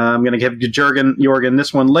 I'm going to give Jorgen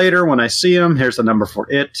this one later when I see him. Here's the number for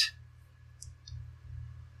it.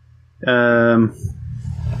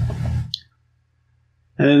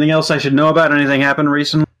 Anything else I should know about? Anything happened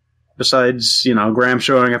recently? Besides, Graham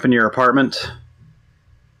showing up in your apartment?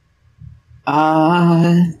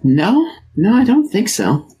 No, I don't think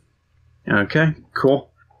so. Okay, cool.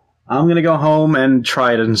 I'm gonna go home and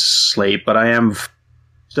try it and sleep, but I am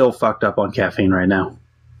still fucked up on caffeine right now.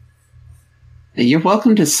 You're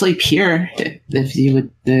welcome to sleep here if you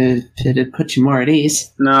would it'd put you more at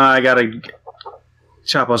ease. No,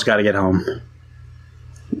 Chapo's gotta get home.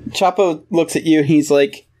 Chapo looks at you, he's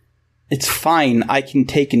like, it's fine, I can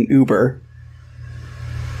take an Uber.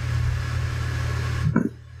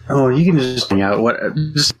 Oh, you can just hang out. What?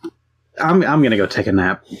 Just I'm gonna go take a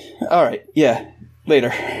nap. All right. Yeah.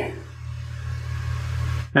 Later.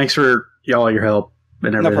 Thanks for all your help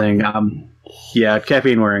and everything. Yeah,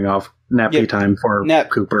 caffeine wearing off. Nappy time for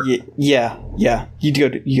Cooper. Yeah. You go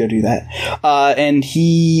do that. And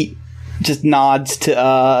he just nods to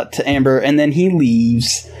Amber, and then he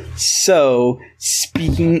leaves. So,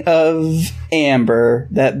 speaking of Amber,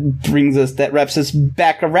 that wraps us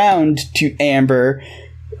back around to Amber.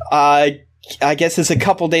 I guess it's a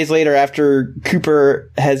couple days later after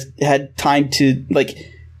Cooper has had time to,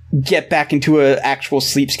 get back into an actual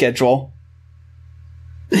sleep schedule.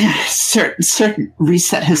 Certain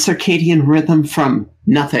reset his circadian rhythm from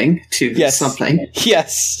nothing to something.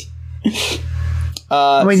 Yes.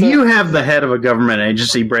 You have the head of a government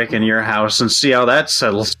agency break into your house and see how that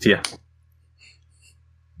settles you.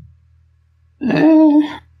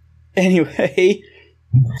 Anyway,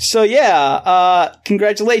 so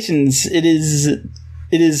congratulations. It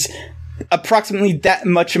is approximately that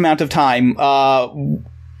much amount of time.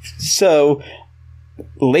 So,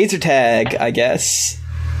 laser tag, I guess.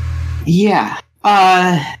 Yeah.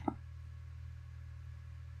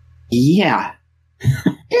 Yeah.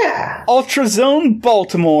 Yeah. Ultrazone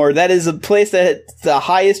Baltimore. That is a place that has the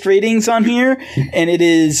highest ratings on here, and it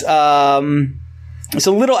is it's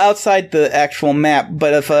a little outside the actual map,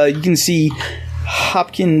 but if you can see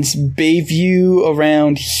Hopkins Bayview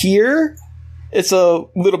around here, it's a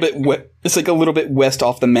little bit it's a little bit west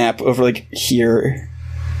off the map, over here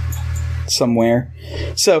somewhere.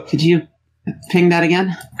 So could you ping that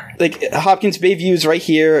again? Hopkins Bayview is right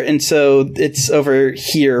here, and so it's over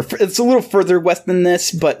here. It's a little further west than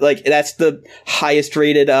this, but that's the highest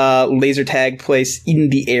rated laser tag place in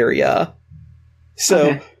the area.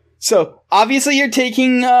 So, So obviously you're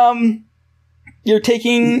taking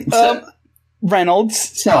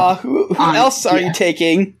Reynolds. So who else are you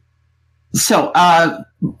taking? So I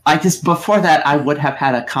guess before that I would have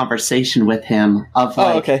had a conversation with him of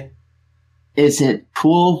okay. Is it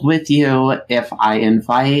cool with you if I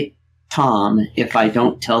invite Tom if I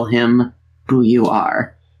don't tell him who you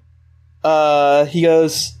are? He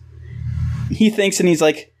thinks, and he's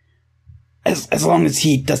like, as long as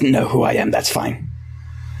he doesn't know who I am, that's fine.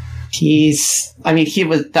 He was like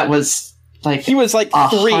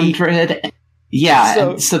 100.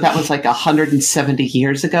 Yeah, so that was 170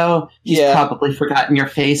 years ago. He's probably forgotten your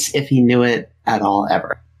face if he knew it at all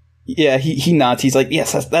ever. Yeah, he nods. He's like,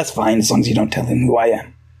 yes, that's fine, as long as you don't tell him who I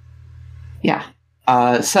am. Yeah.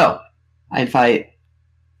 So, I invite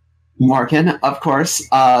Morgan, of course,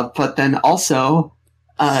 but then also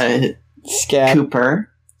Scab,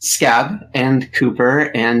 and Cooper,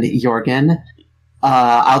 and Jorgen.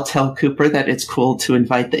 I'll tell Cooper that it's cool to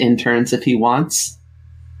invite the interns if he wants.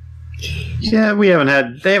 Yeah,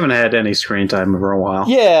 they haven't had any screen time for a while.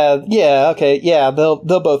 Yeah, okay, yeah, they'll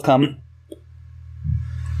both come.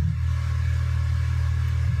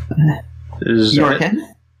 Jorgen.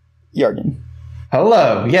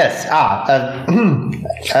 Hello. Yes.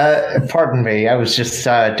 Pardon me. I was just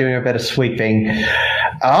doing a bit of sweeping.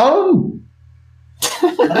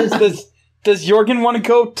 Does Jorgen want to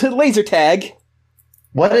go to laser tag?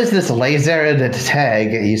 What is this laser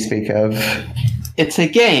tag you speak of? It's a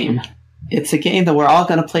game. It's a game that we're all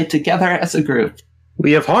going to play together as a group.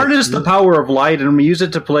 We have harnessed the power of light and we use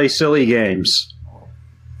it to play silly games.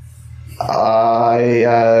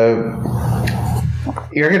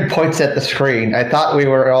 Jurgen points at the screen. I thought we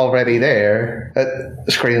were already there.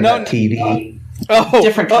 The screen of that TV. Oh,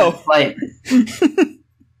 different kind of light.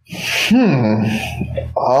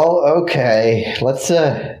 Oh, okay. Let's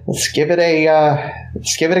give it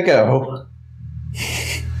a go.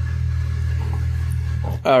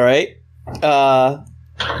 All right.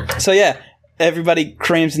 So yeah, everybody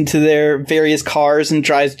crams into their various cars and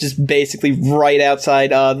drives just basically right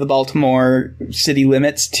outside the Baltimore city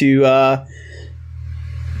limits to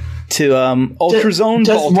Ultrazone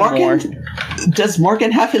Baltimore. Does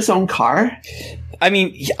Morgan have his own car? I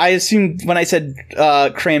mean, I assumed when I said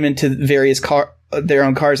cram into their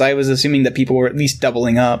own cars, I was assuming that people were at least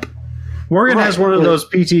doubling up. Morgan has one of those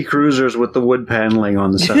PT Cruisers with the wood paneling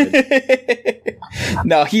on the side.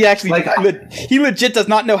 No, he actually he legit does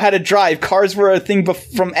not know how to drive. Cars were a thing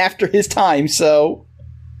from after his time, so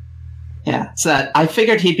yeah. So I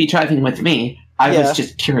figured he'd be driving with me. I was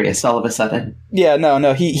just curious all of a sudden. Yeah,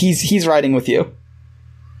 no, he's riding with you.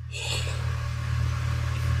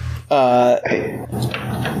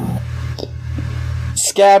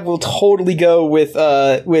 Scab will totally go with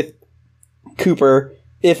Cooper,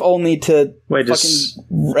 if only to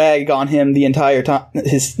rag on him the entire time.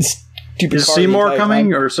 His stupid. Is Seymour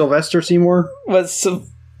coming or Sylvester Seymour?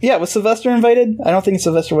 Yeah, was Sylvester invited? I don't think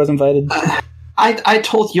Sylvester was invited. I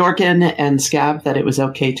told Jorgen and Scab that it was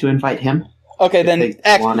okay to invite him. Okay, then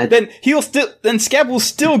Then Scab will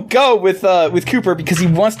still go with Cooper because he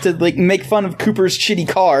wants to like make fun of Cooper's shitty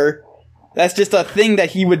car. That's just a thing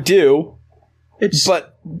that he would do.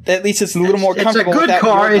 But at least it's a little more comfortable. It's a good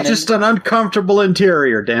car. It's just an uncomfortable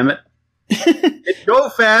interior. Damn it! It go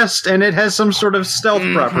fast and it has some sort of stealth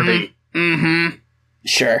property. Mm-hmm.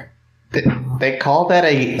 Sure. They call that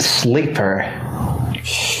a sleeper.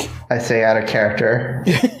 I say out of character.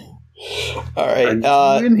 All right.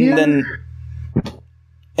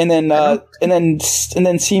 And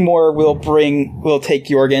then Seymour will take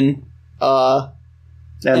Jorgen.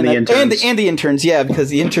 And the interns, yeah, because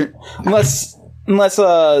the intern unless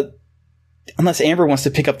Amber wants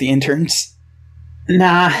to pick up the interns.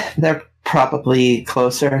 Nah, they're probably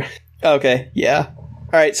closer. Okay, yeah.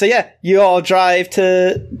 All right, so yeah, you all drive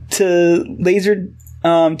to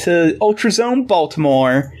Ultrazone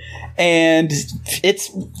Baltimore, and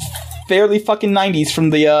it's fairly fucking 90s from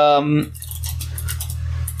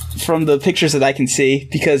the pictures that I can see,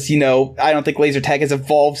 because I don't think laser tag has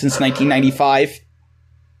evolved since 1995.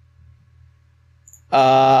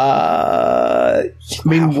 I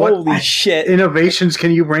mean, holy shit! Innovations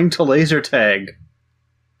can you bring to laser tag?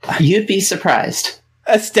 You'd be surprised.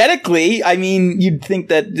 Aesthetically, I mean, you'd think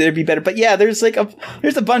that there'd be better, but yeah, there's a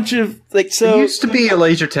bunch of so. There used to be a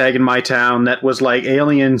laser tag in my town that was like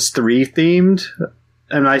Aliens 3 themed,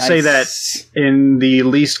 and I say that in the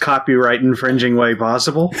least copyright infringing way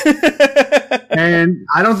possible. And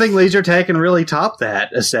I don't think laser tag can really top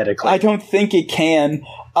that aesthetically. I don't think it can.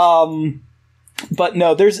 But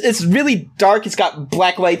no, it's really dark. It's got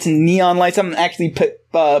black lights and neon lights. I'm actually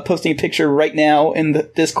posting a picture right now in the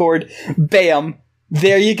Discord. Bam.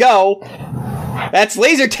 There you go. That's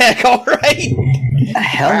laser tag, all right.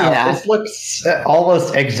 Hell yeah. This looks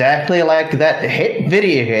almost exactly like that hit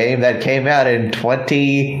video game that came out in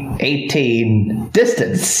 2018,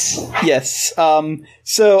 Distance. Yes. So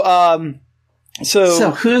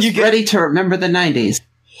who's ready to remember the 90s?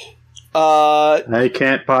 I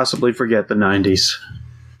can't possibly forget the 90s.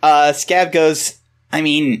 Scab goes, I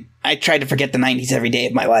mean, I try to forget the 90s every day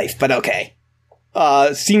of my life, but okay.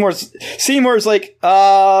 Seymour's like,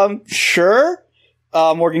 sure.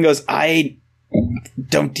 Morgan goes, I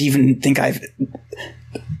don't even think I've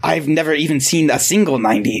never even seen a single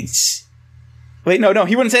 90s. Wait, no,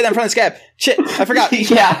 he wouldn't say that in front of Scab. Shit, I forgot.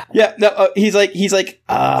 Yeah. No, he's like,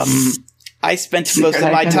 I spent most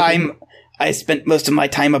of my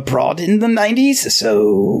time abroad in the 90s,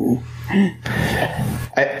 so...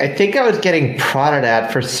 I think I was getting prodded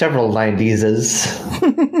at for several 90s.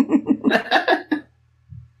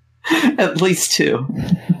 At least two.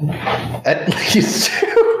 At least two?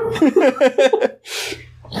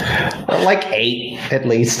 Like 8, at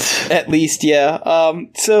least. At least, yeah.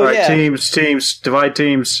 So, all right, yeah. Teams. Divide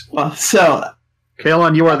teams. Well, so...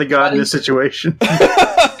 Kalen, you are the god in this situation.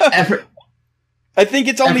 I think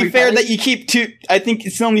it's only fair that you keep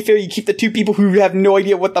the two people who have no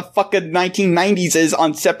idea what the fuck a 1990s is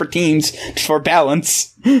on separate teams for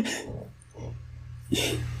balance.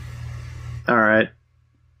 All right.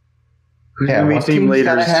 Who's Yeah, going to one be team team's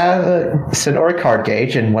got to leaders? have a Sonora card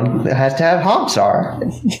gauge, and one has to have Homsar.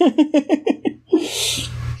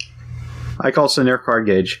 I call Sinir card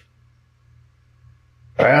gauge.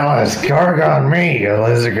 Well, it's Gargon me,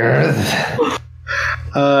 Elizabeth.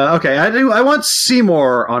 Okay, I want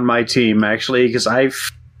Seymour on my team, actually, because I'm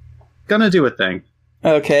gonna do a thing.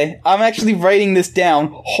 Okay, I'm actually writing this down.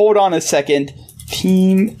 Hold on a second.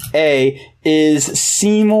 Team A is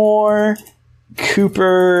Seymour,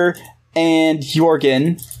 Cooper, and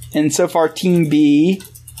Jorgen, and so far Team B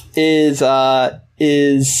is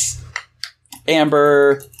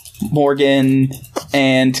Amber, Morgan,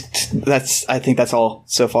 and I think that's all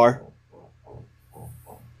so far.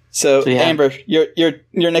 So yeah. Amber, your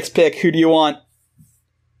next pick. Who do you want?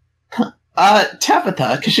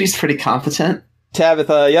 Tabitha, because she's pretty competent.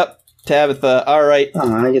 Tabitha, yep. Tabitha, alright.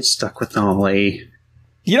 Oh, I get stuck with Ollie.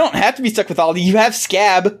 You don't have to be stuck with Ollie. You have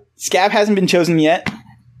Scab. Scab hasn't been chosen yet.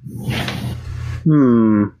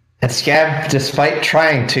 And Scab, despite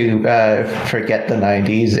trying to forget the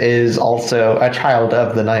 90s, is also a child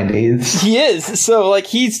of the 90s. He is. So, like,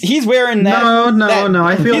 he's wearing that... No.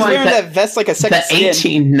 I feel he's like wearing that vest like a second the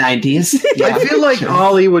skin. 1890s. Yeah. I feel like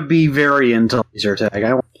Ollie would be very into laser tag.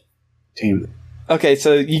 I want team. Okay,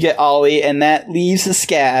 so you get Ollie, and that leaves the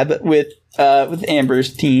Scab with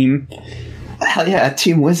Amber's team. Hell yeah,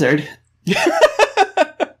 Team Wizard.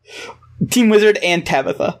 Team Wizard and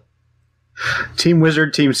Tabitha. Team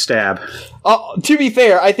Wizard, Team Stab. To be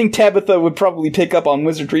fair, I think Tabitha would probably pick up on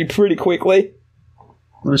wizardry pretty quickly.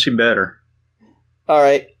 Well, she better. All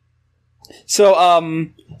right. So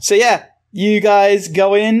yeah, you guys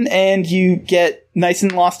go in and you get nice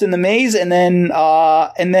and lost in the maze, and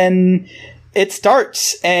then it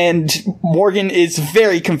starts, and Morgan is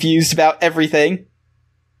very confused about everything.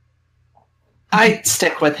 I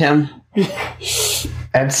stick with him.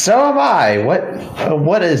 And so am I.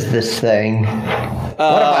 What is this thing?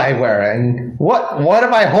 What am I wearing? What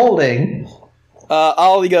am I holding?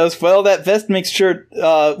 Ollie goes, well, that vest makes sure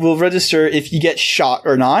will register if you get shot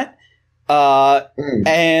or not.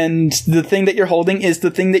 And the thing that you're holding is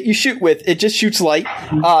the thing that you shoot with. It just shoots light.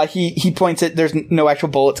 He points it. There's no actual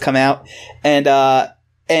bullets come out.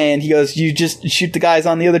 And he goes, you just shoot the guys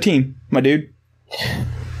on the other team, my dude.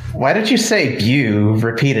 Why did you say "you"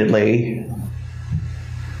 repeatedly?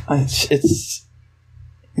 It's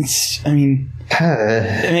I mean,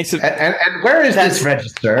 it makes it. And where is this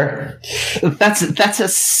register? That's a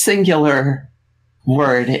singular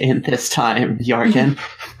word in this time, Jorgen.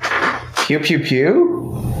 Pew pew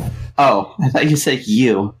pew. Oh, I thought you said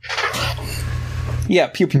you. Yeah,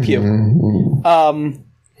 pew pew pew. Mm-hmm.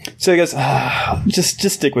 So he goes, just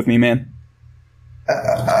stick with me, man.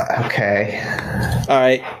 Okay. All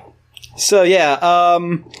right. So yeah,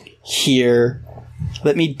 here.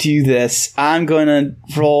 Let me do this. I'm gonna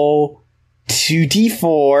roll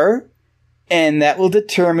 2d4, and that will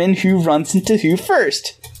determine who runs into who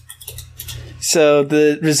first. So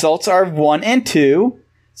the results are 1 and 2.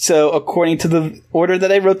 So according to the order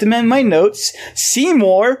that I wrote them in my notes,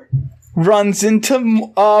 Seymour runs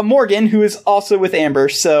into Morgan, who is also with Amber.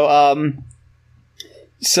 So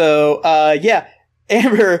yeah,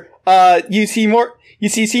 Amber, you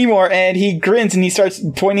see Seymour, and he grins and he starts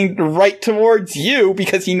pointing right towards you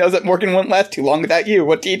because he knows that Morgan won't last too long without you.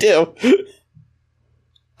 What do you do?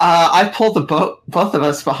 I pull the both of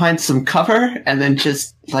us behind some cover and then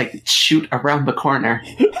just shoot around the corner.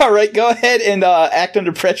 All right, go ahead and act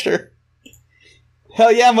under pressure.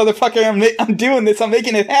 Hell yeah, motherfucker! I'm doing this. I'm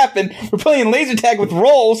making it happen. We're playing laser tag with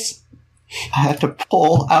rolls. I have to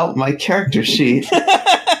pull out my character sheet.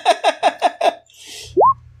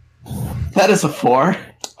 That is a 4.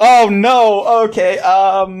 Oh no. Okay.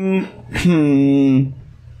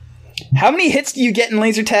 How many hits do you get in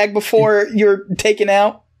laser tag before you're taken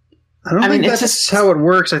out? I mean, that's how it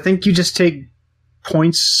works. I think you just take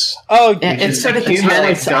points. Oh, it sort of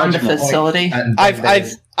depends on the facility.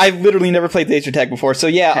 I've literally never played laser tag before, so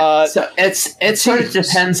yeah. So it sort of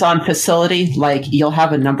depends on facility. Like, you'll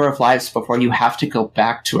have a number of lives before you have to go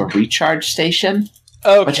back to a recharge station,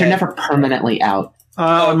 but you're never permanently out.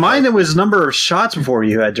 Mine, it was number of shots before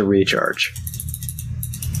you had to recharge,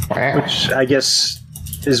 which I guess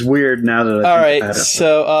is weird now that I think about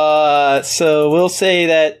it. So we'll say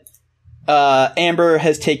that Amber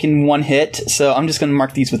has taken 1 hit, so I'm just going to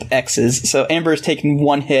mark these with X's. So Amber has taken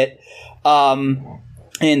 1 hit,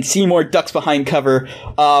 and Seymour ducks behind cover.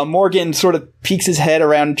 Morgan sort of peeks his head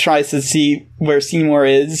around and tries to see where Seymour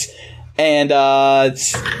is, and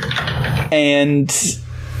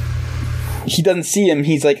he doesn't see him.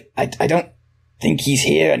 He's like, I don't think he's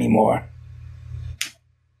here anymore.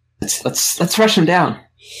 Let's rush him down.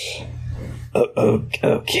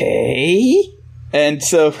 Okay. And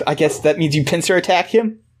so I guess that means you pincer attack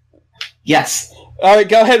him? Yes. All right,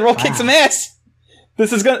 go ahead, roll kick some ass.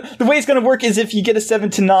 The way it's gonna work is if you get a 7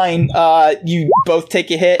 to 9, you both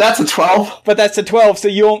take a hit. That's a 12. But that's a 12,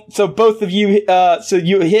 so both of you, so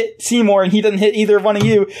you hit Seymour and he doesn't hit either one of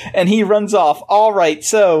you, and he runs off. All right,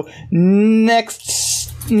 so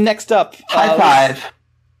next up, high five.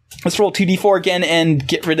 Let's roll 2d4 again and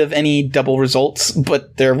get rid of any double results,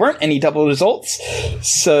 but there weren't any double results.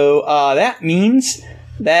 So that means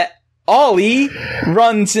that Ollie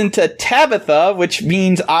runs into Tabitha, which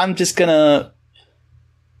means I'm just gonna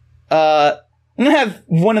I'm gonna have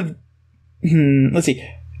one of let's see.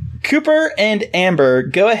 Cooper and Amber,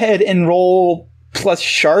 go ahead and roll plus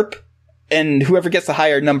sharp, and whoever gets the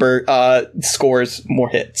higher number scores more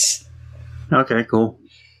hits. Okay, cool.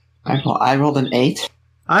 I rolled an 8.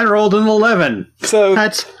 I rolled an 11. So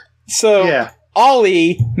yeah.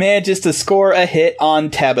 Ollie manages to score a hit on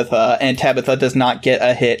Tabitha, and Tabitha does not get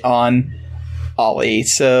a hit on Ollie.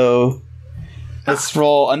 So let's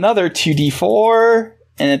roll another 2d4,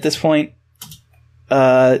 and at this point,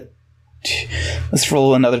 let's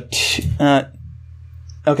roll another 2.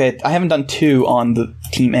 Okay, I haven't done 2 on the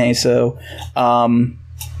team A, so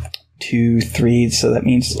 2, 3. So that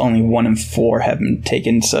means only 1 and 4 have been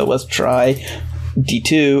taken. So let's try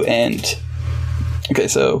D2 and okay,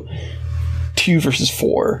 so 2 versus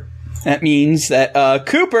 4. That means that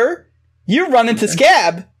Cooper, you run into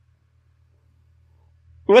Scab.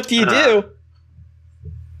 What do you do?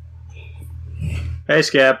 Hey,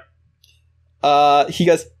 Scab. He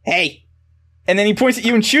goes, hey. And then he points at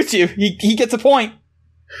you and shoots you. He gets a point.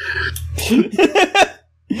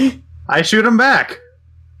 I shoot him back.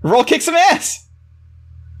 Roll kick some ass.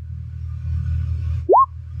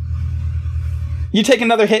 You take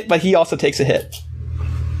another hit, but he also takes a hit.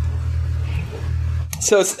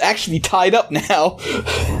 So it's actually tied up now.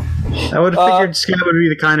 I would have figured Scab would be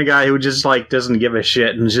the kind of guy who just doesn't give a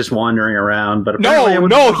shit and is just wandering around. But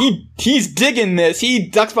apparently he's digging this. He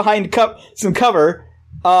ducks behind some cover,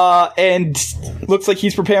 and looks like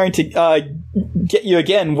he's preparing to get you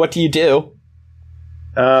again. What do you do?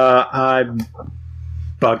 I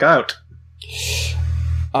bug out.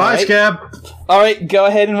 Bye, right. Scab. All right, go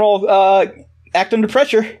ahead and roll. Act under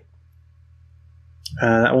pressure.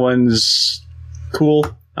 That one's cool.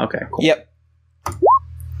 Okay, cool. Yep.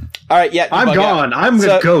 All right, yeah. I'm gone. I'm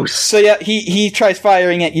a ghost. So yeah, he tries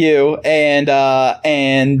firing at you, and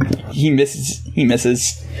he misses. He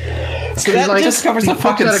misses. So that just covers the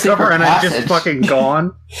fucking out of cover, secret and I'm just fucking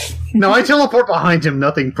gone. No, I teleport behind him.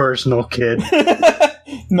 Nothing personal, kid.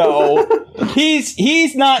 No,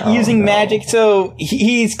 he's not using magic, so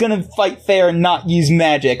he's gonna fight fair and not use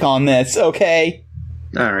magic on this. Okay.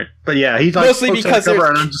 All right, but yeah, he's mostly because cover,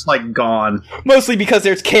 and I'm just gone. Mostly because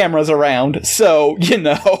there's cameras around, so you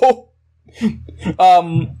know.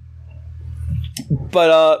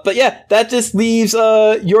 But yeah, that just leaves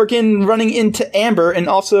Jorgen running into Amber and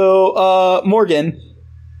also Morgan.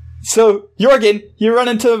 So Jorgen, you run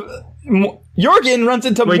into Jorgen runs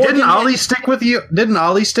into. Wait, Morgan. didn't Ollie stick with you? Didn't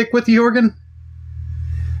Ollie stick with Jorgen?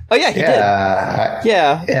 Oh yeah, he did.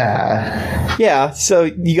 Yeah. So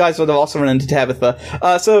you guys would have also run into Tabitha.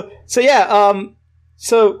 So Jorgen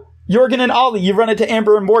and Ollie, you run into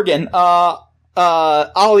Amber and Morgan.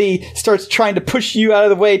 Ollie starts trying to push you out of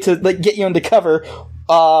the way to get you into cover.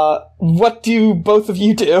 What do both of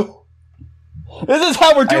you do? This is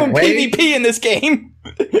how we're doing PvP in this game.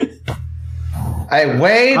 I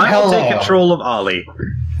wave I'll hello. take control of Ollie.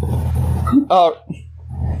 All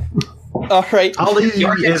right. Ollie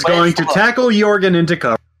is going to tackle Jorgen into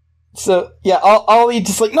cover. So, yeah, Ollie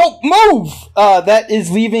just no, move! That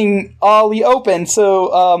is leaving Ollie open,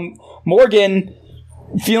 so, Morgan,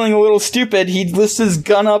 feeling a little stupid, he lifts his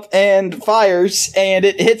gun up and fires, and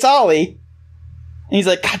it hits Ollie. And he's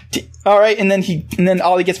like, God alright, and then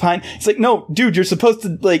Ollie gets behind. He's like, no, dude, you're supposed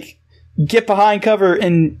to, get behind cover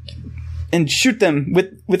and shoot them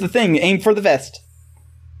with the thing. Aim for the vest.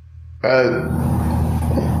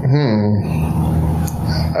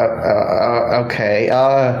 Okay.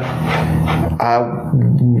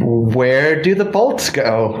 Where do the bolts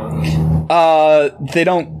go? They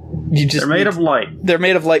don't. They're made of light. They're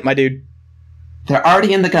made of light, my dude. They're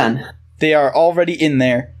already in the gun. They are already in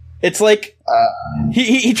there. It's like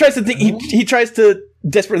he tries to think. He tries to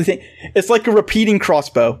desperately think. It's like a repeating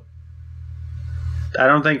crossbow. I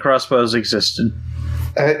don't think crossbows existed.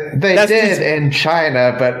 They did in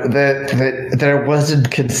China, but there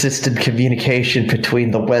wasn't consistent communication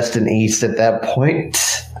between the West and East at that point.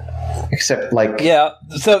 Except, yeah.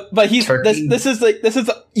 So, but Turkey. this is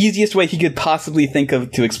the easiest way he could possibly think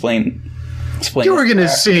of to explain. Jorgen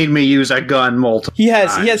has seen me use a gun multiple. He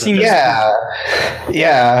has seen. Yeah.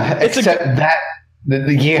 Except that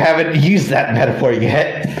you haven't used that metaphor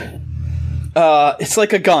yet. It's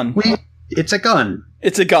like a gun. It's a gun.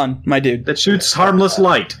 It's a gun, my dude. That shoots harmless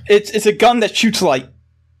light. It's a gun that shoots light.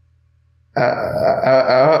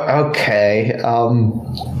 Okay.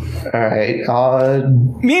 Alright.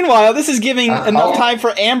 Meanwhile, this is giving enough time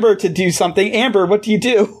for Amber to do something. Amber, what do you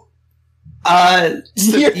do?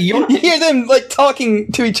 You hear them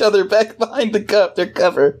talking to each other back behind their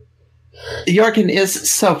cover. Jorgen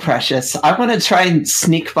is so precious. I want to try and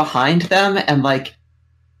sneak behind them and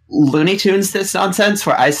Looney Tunes this nonsense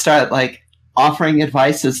where I start offering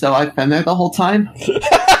advice as though I've been there the whole time.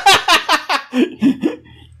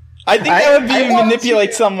 I think that would be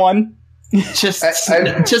manipulate someone. Just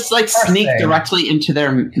sneak directly into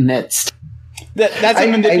their midst. That's a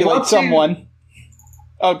manipulate someone.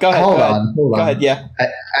 Oh, go ahead. Hold on. Go ahead, yeah.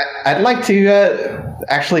 I'd like to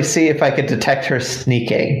actually see if I could detect her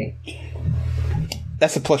sneaking.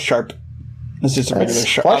 That's a plus sharp. It's just a regular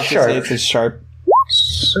sharp. Plus sharp. It's just sharp.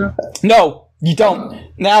 No, you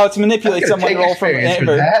don't. Now it's manipulate someone. Roll from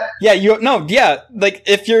Amber. Yeah,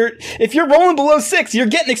 if you're rolling below 6, you're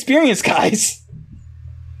getting experience, guys.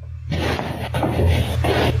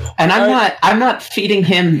 And I'm not feeding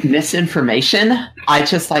him misinformation. I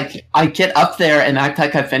just I get up there and act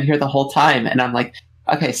like I've been here the whole time, and I'm like,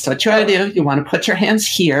 okay, so what you want to do? You want to put your hands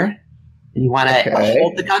here, and you want to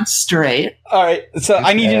hold the gun straight. All right, so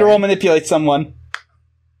I need you to roll manipulate someone.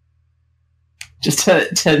 Just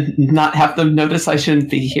to not have them notice I shouldn't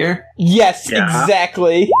be here? Yes, Yeah.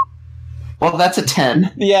 exactly. Well, that's a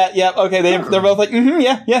 10. Yeah, okay, they're both like,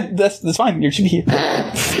 yeah, that's fine, you should be here.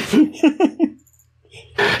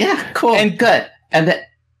 Yeah, cool, and good. And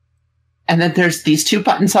then there's these 2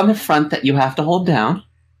 buttons on the front that you have to hold down.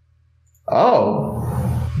 Oh.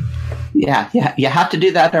 Yeah, you have to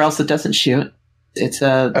do that or else it doesn't shoot. It's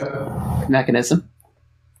a mechanism.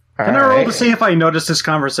 Can I roll to see if I noticed this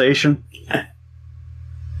conversation?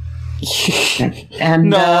 And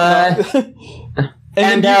No.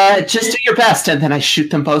 and just do your best, and then I shoot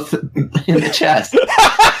them both in the chest.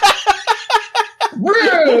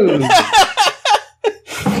 Rude!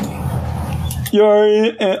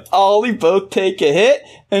 Jorgen and Ollie both take a hit,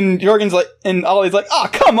 and Jorgen's like, and Ollie's like, "Oh,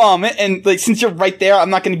 come on, man!" And like, since you're right there, I'm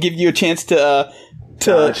not going to give you a chance to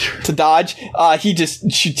dodge. He just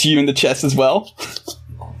shoots you in the chest as well.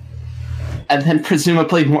 And then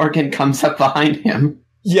presumably Morgan comes up behind him.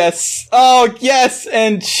 Yes. Oh, yes,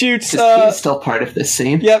 and shoots. He's still part of this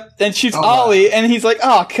scene. Yep, and shoots Ollie, and he's like,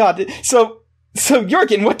 "Oh God!" So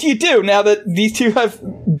Jorgen, what do you do now that these two have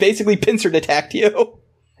basically pincered attacked you?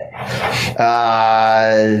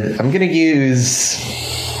 I'm gonna use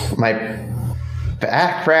my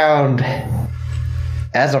background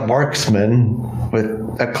as a marksman with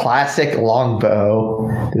a classic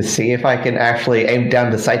longbow to see if I can actually aim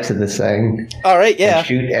down the sights of this thing. All right, yeah, And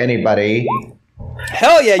shoot anybody.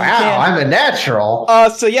 hell yeah, you Wow, can. I'm a natural.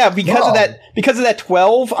 So yeah, because of that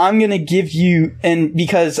 12, I'm gonna give you, and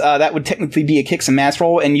because that would technically be a kick some ass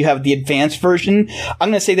roll, and you have the advanced version, I'm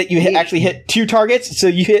gonna say that you actually hit 2 targets, so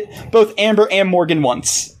you hit both Amber and Morgan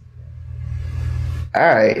once, All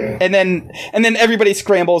right. and then everybody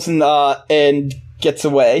scrambles and gets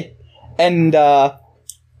away, and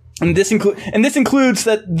this includes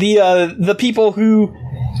that the people who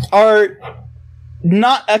are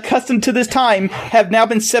not accustomed to this time have now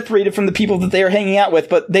been separated from the people that they are hanging out with,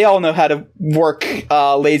 but they all know how to work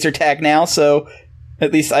laser tag now, so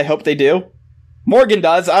at least I hope they do. Morgan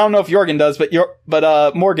does. I don't know if Jorgen does,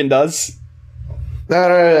 but Morgan does.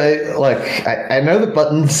 No. Look, I know the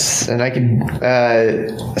buttons, and I can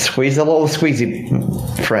squeeze a little squeezy,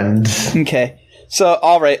 friend. Okay. So,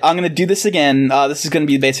 alright, I'm gonna do this again. This is gonna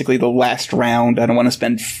be basically the last round. I don't want to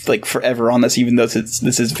spend, forever on this, even though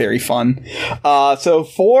this is very fun. So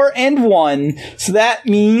 4 and 1. So that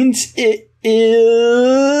means it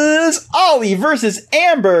is Ollie versus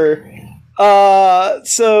Amber.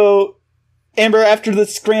 So Amber, after the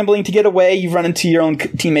scrambling to get away, you run into your own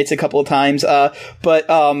teammates a couple of times, but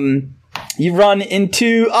you run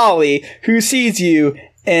into Ollie, who sees you,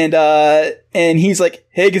 and he's like,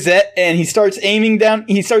 "Hey, Gazette," and he starts aiming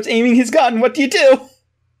his gun. What do you do?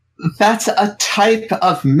 That's a type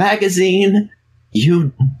of magazine,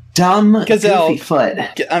 you dumb Gazelle. goofy foot.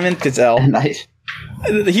 I meant Gazelle. And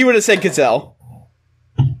He would have said Gazelle.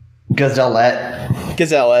 Gazellette.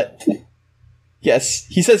 Gazellette. Yes,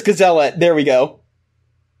 he says Gazellette. There we go.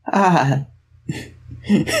 Ah,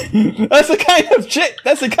 That's the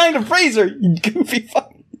kind of phraser, you goofy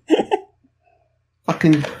fuck.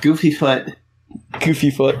 fucking goofy foot. Goofy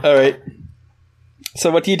foot. All right. So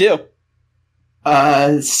what do you do?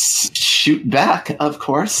 Shoot back, of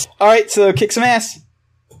course. All right. So kick some ass.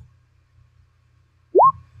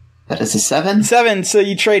 That is a 7. 7. So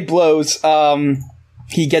you trade blows.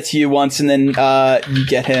 He gets you once, and then you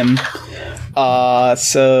get him.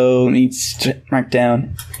 So needs to mark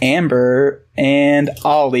down Amber and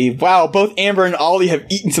Ollie. Wow, both Amber and Ollie have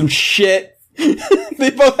eaten some shit. They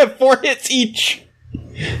both have 4 hits each.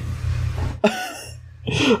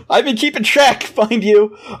 I've been keeping track, mind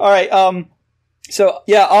you. Alright, so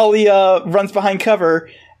yeah, Ollie runs behind cover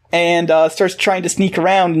and starts trying to sneak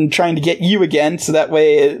around and trying to get you again, so that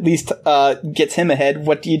way it at least gets him ahead.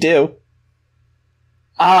 What do you do?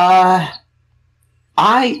 I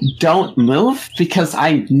don't move because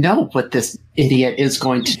I know what this idiot is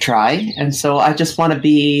going to try, and so I just want to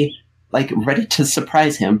be, ready to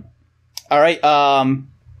surprise him. Alright,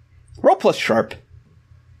 roll plus sharp.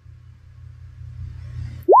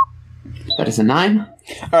 That is a 9.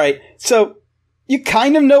 Alright, so you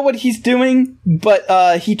kind of know what he's doing,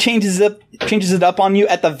 but he changes it up on you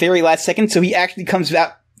at the very last second, so he actually comes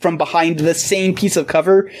out from behind the same piece of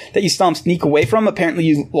cover that you saw him sneak away from. Apparently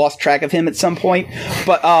you lost track of him at some point,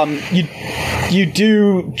 but you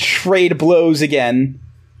do trade blows again,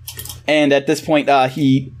 and at this point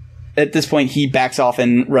he backs off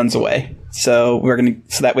and runs away. So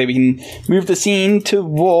that way we can move the scene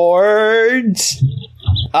towards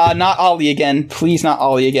not Ollie again. Please, not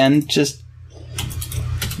Ollie again. Just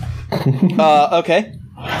okay.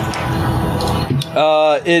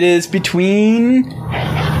 It is between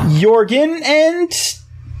Jorgen and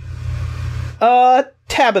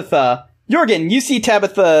Tabitha. Jorgen, you see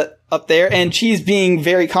Tabitha up there, and she's being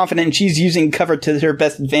very confident, and she's using cover to her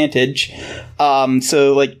best advantage.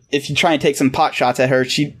 So, like, if you try and take some pot shots at her,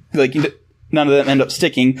 none of them end up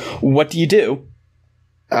sticking. What do you do?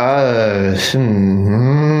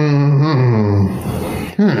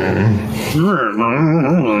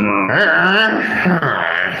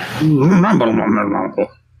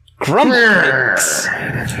 Grumblings.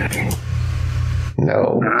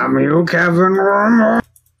 No. I'm you, Kevin. I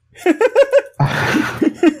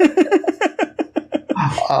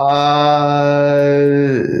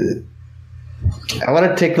want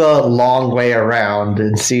to take the long way around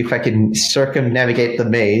and see if I can circumnavigate the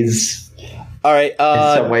maze All right. in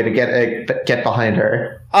some way to get behind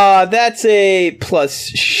her. That's a plus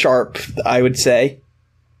sharp, I would say.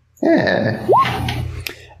 Yeah.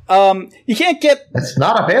 You can't get. It's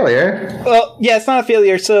not a failure. Well, yeah, it's not a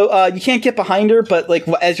failure. So, you can't get behind her, but like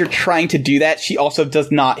as you're trying to do that, she also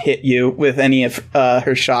does not hit you with any of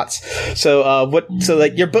her shots. So, So,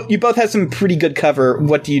 like you both have some pretty good cover.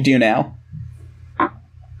 What do you do now?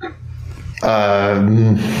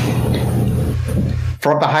 From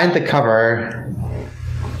behind the cover,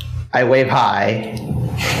 I wave hi.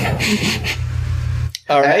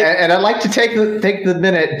 All right. And I'd like to take the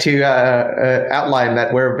minute to outline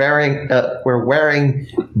that we're wearing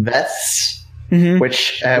vests,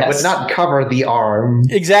 which would not cover the arm.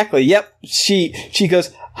 Exactly. Yep. She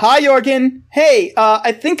goes, "Hi, Jorgen. Hey,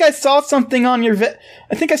 I think I saw something on your vest.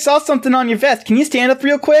 Can you stand up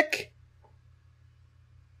real quick?"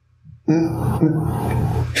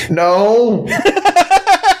 No.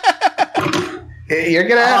 You're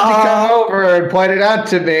gonna have to come over and point it out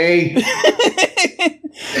to me.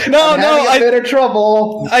 No, I'm having a bit of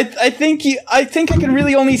trouble. I think I can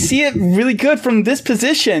really only see it really good from this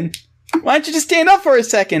position. Why don't you just stand up for a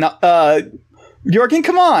second? Jorgen,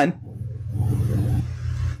 come on.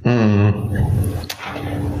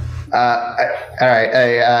 All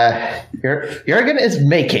right. Jorgen is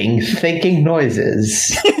making thinking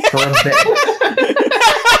noises for a bit.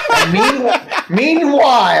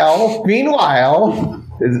 Meanwhile,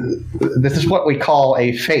 this is what we call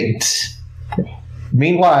a feint.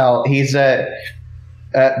 Meanwhile, he's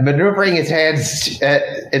maneuvering his hands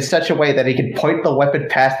in such a way that he can point the weapon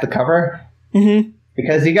past the cover. Mm-hmm.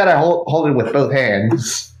 Because you gotta hold it with both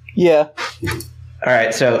hands. Yeah. All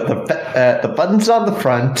right, so the button's on the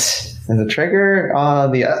front and the trigger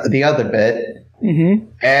on the other bit. Mm-hmm.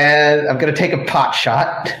 And I'm gonna take a pot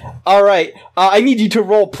shot. All right. I need you to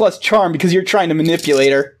roll plus charm because you're trying to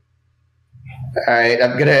manipulate her. All right,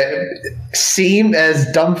 I'm gonna seem as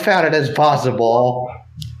dumbfounded as possible.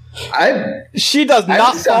 She does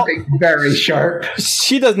not fall. Something very sharp.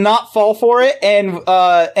 She does not fall for it, and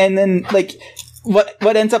then like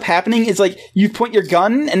what ends up happening is like you point your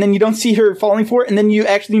gun, and then you don't see her falling for it, and then you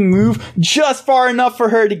actually move just far enough for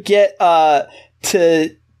her to get for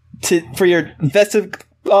your vest to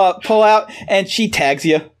pull out, and she tags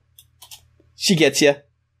you. She gets you.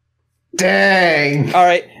 Dang. All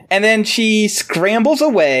right. And then she scrambles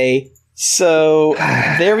away. So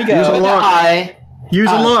there we go. Use a luck.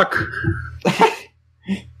 Use a luck.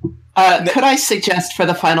 Could I suggest for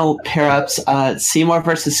the final pair-ups, Seymour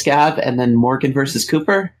versus Scab and then Morgan versus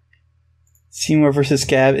Cooper? Seymour versus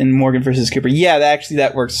Scab and Morgan versus Cooper. Yeah,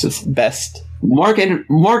 that works best. Morgan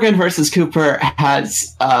versus Cooper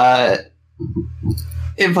has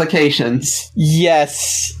implications.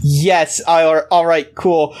 Yes. All right,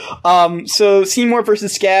 cool. So Seymour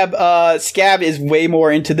versus Scab. Scab is way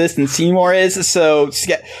more into this than Seymour is. So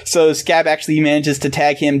Scab actually manages to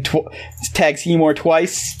tag Seymour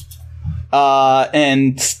twice.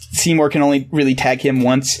 And Seymour can only really tag him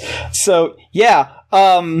once. So yeah.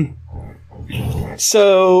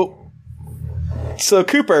 So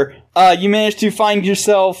Cooper, you managed to find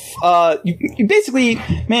yourself. You basically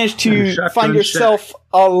managed to find yourself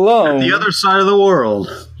alone. At the other side of the world.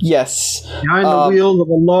 Yes. Behind the wheel of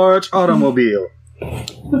a large automobile.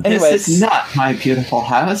 Anyways. This is not my beautiful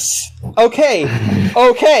house. Okay.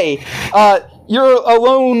 You're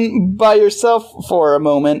alone by yourself for a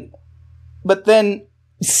moment, but then,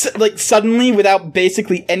 suddenly, without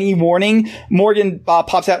basically any warning, Morgan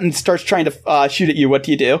pops out and starts trying to shoot at you. What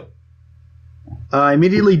do you do? I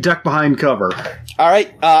immediately duck behind cover. All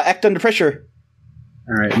right, act under pressure.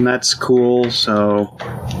 All right, and that's cool. So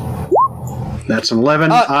that's an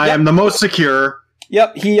 11. I yep. am the most secure.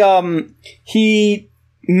 Yep. He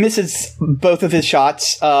misses both of his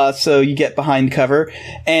shots. So you get behind cover,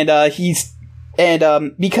 and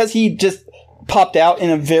because he just popped out in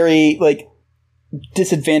a very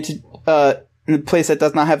disadvantaged in a place that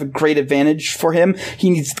does not have a great advantage for him.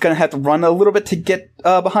 He's going to have to run a little bit to get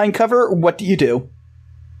behind cover. What do you do?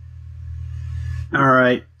 All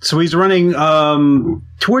right. So he's running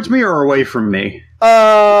towards me or away from me?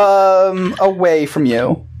 Away from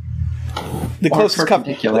you. The closest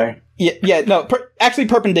perpendicular. No, actually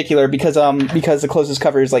perpendicular because the closest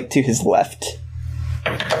cover is like to his left.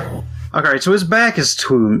 Okay, so his back is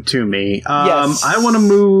to me. Yes. I want to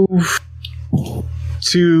move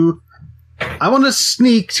to. I want to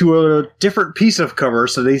sneak to a different piece of cover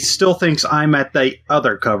so that he still thinks I'm at the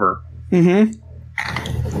other cover. Mm-hmm.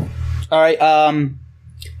 All right.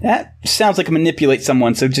 That sounds like a manipulate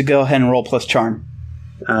someone. So just go ahead and roll plus charm.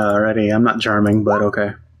 Alrighty, I'm not charming, but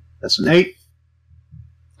okay. That's an 8.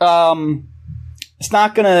 It's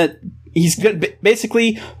not gonna. He's good.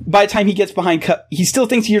 Basically, by the time he gets behind, he still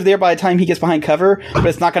thinks you're there. By the time he gets behind cover, but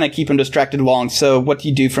it's not gonna keep him distracted long. So, what do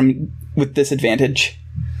you do with disadvantage?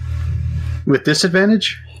 With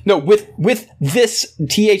disadvantage? No, with this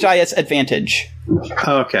THIS advantage.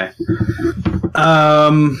 Okay.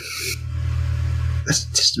 This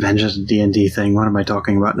disadvantage is a D&D thing. What am I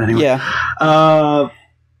talking about anyway? Yeah.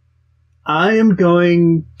 I am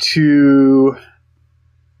going to.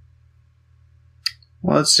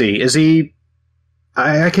 Well, let's see. Is he?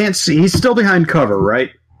 I can't see. He's still behind cover, right?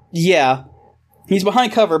 Yeah, he's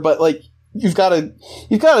behind cover, but like you've got a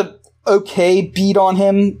okay beat on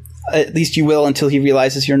him. At least you will until he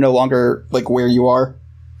realizes you're no longer like where you are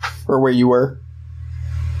or where you were.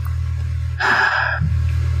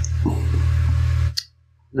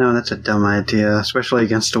 No, that's a dumb idea, especially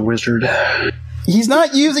against a wizard. He's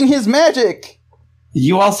not using his magic.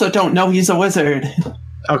 You also don't know he's a wizard.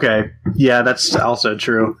 Okay, yeah, that's also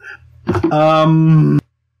true. I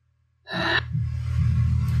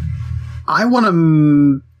want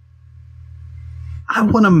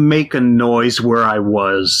to make a noise where I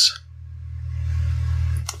was.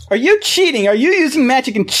 Are you cheating? Are you using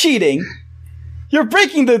magic and cheating? You're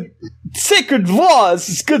breaking the sacred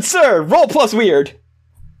laws, good sir. Roll plus weird.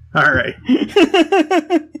 All right.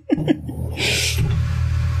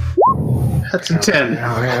 That's a 10.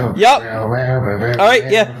 Yep. All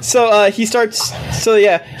right. Yeah. So he starts. So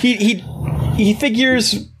yeah, he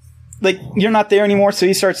figures like you're not there anymore. So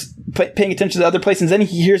he starts paying attention to the other places. And then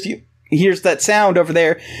he hears you. He hears that sound over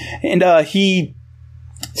there, and he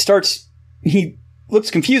starts. He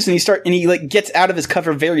looks confused, and he like gets out of his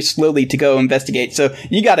cover very slowly to go investigate. So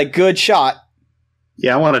you got a good shot.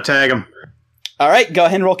 Yeah, I want to tag him. All right, go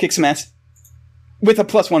ahead and roll kick some ass with a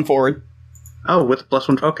 +1 forward. Oh, with a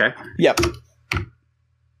 +1. Okay. Yep.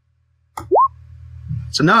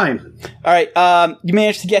 It's a 9. All right. You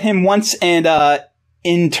managed to get him once, and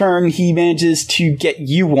in turn, he manages to get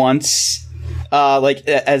you once, like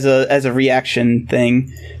as a reaction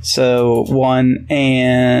thing. So 1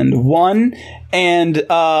 and 1, and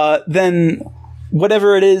then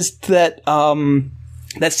whatever it is that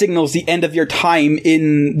that signals the end of your time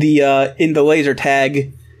in the laser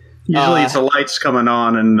tag. Usually, it's the lights coming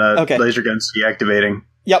on and laser guns deactivating.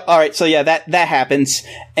 Yep. All right. So yeah, that happens,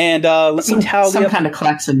 and let me tally some up. kind of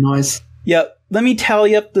klaxon noise. Yep. Let me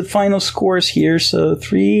tally up the final scores here. So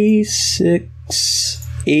 3, 6,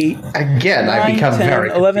 8. Again, 9, I become 10, very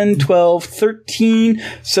 11, 12, 13.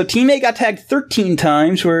 So Team A got tagged 13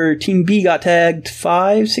 times, where Team B got tagged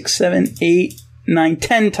 5, 6, 7, 8, 9,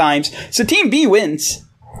 10 times. So Team B wins.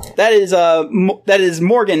 That is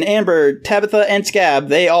Morgan, Amber, Tabitha, and Scab.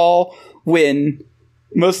 They all win.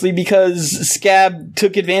 Mostly because Scab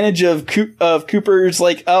took advantage of Cooper's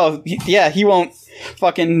like, oh, yeah, he won't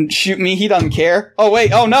fucking shoot me. He doesn't care. Oh,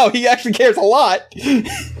 wait. Oh, no. He actually cares a lot.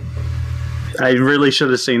 I really should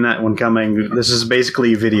have seen that one coming. This is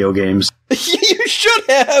basically video games. You should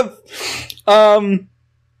have.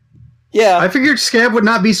 Yeah. I figured Scab would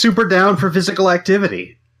not be super down for physical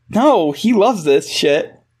activity. No, he loves this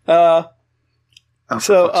shit. Oh, for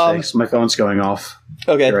fuck's sakes. My phone's going off.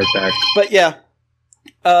 Okay. Be right back. But yeah.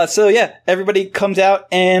 So yeah, everybody comes out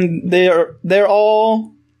and they're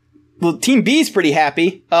all. Well, Team B's pretty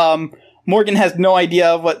happy. Morgan has no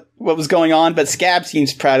idea what was going on, but Scab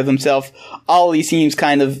seems proud of himself. Ollie seems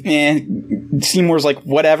kind of, Seymour's like,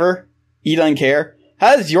 whatever. He doesn't care.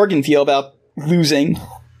 How does Jorgen feel about losing?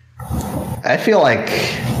 I feel like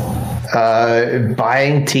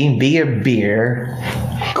buying Team B a beer.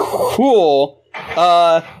 Cool.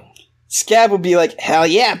 Scab would be like, hell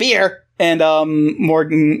yeah, beer. And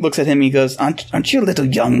Morgan looks at him and he goes, aren't you a little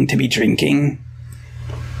young to be drinking?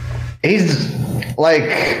 He's like,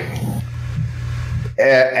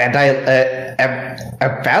 and I am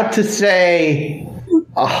about to say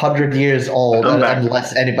 100 years old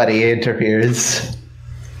unless anybody interferes.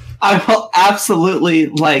 I will absolutely,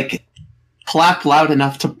 like, clap loud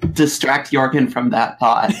enough to distract Jorgen from that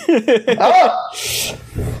thought. Oh!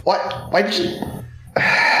 What?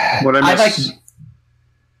 What I I miss?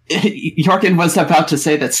 Jorgen was about to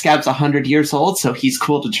say that Scab's 100 years old, so he's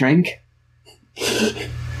cool to drink.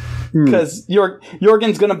 Because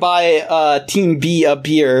Jorgen's gonna buy Team B a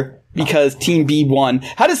beer because Team B won.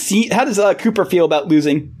 How does Cooper feel about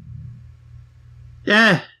losing?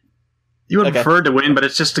 Yeah, you would have Okay. preferred to win, but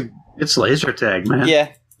it's laser tag, man.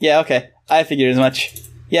 Yeah, okay. I figured as much.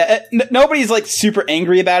 Yeah, nobody's like super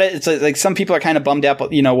angry about it. It's like some people are kind of bummed out,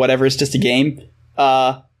 but whatever. It's just a game.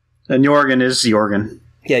 And Jorgen is Jorgen.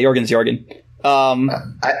 Yeah, Jorgen's Jorgen.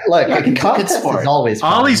 Look, Yeah, it's a good contest sport. is always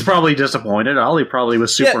fun. Ollie's probably disappointed. Ollie probably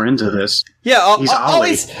was super into this. Yeah, He's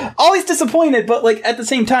Ollie. Ollie's disappointed, but like at the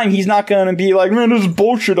same time, he's not gonna be like, man, this is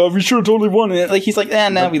bullshit. We should have totally won it. Like he's like,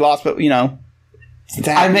 no, we lost, but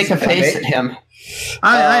I make a face at him.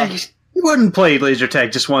 I wouldn't play laser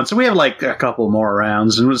tag just once. So we have like a couple more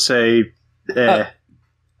rounds, and we'll say,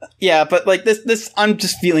 Yeah, but like this, I'm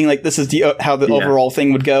just feeling like this is how the overall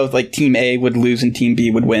thing would go. Like Team A would lose and Team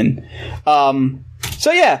B would win.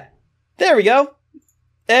 So yeah, there we go.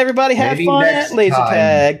 Everybody have Maybe fun next at laser time.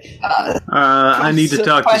 tag. I need to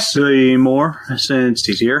talk to Seymour since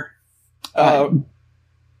he's here. All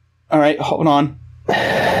right, hold on.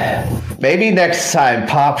 Maybe next time,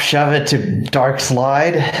 Pop, shove it to Dark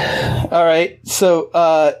Slide. All right, so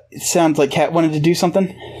it sounds like Kat wanted to do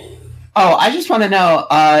something. Oh, I just want to know,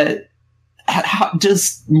 how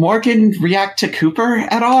does Morgan react to Cooper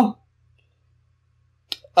at all?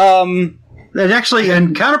 And actually,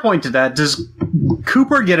 and counterpoint to that, does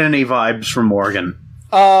Cooper get any vibes from Morgan?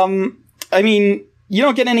 I mean, you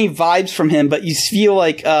don't get any vibes from him, but you feel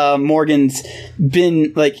like Morgan's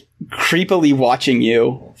been like creepily watching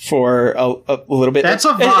you for a little bit. That's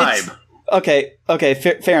a vibe. Okay,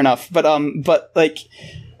 fair enough. But like,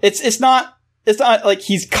 it's not like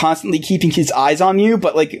he's constantly keeping his eyes on you,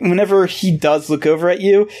 but like whenever he does look over at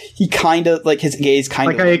you, he kind of like his gaze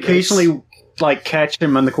kind of Like I occasionally like catch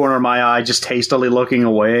him in the corner of my eye, just hastily looking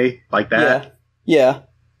away like that. Yeah,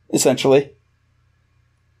 essentially.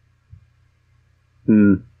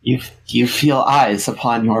 You feel eyes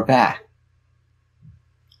upon your back.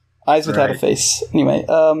 Eyes without a Right. face. Anyway,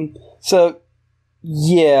 so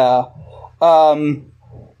yeah,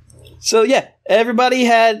 everybody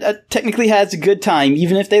technically has a good time,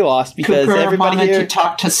 even if they lost, because Cooper everybody wanted here. to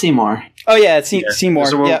talk to Seymour. Oh yeah, it's Seymour.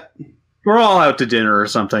 So Yeah, we're all out to dinner or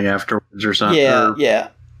something afterwards or something. or yeah.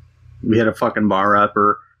 we had a fucking bar up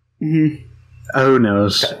or hmm who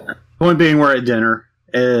knows. Point being, we're at dinner.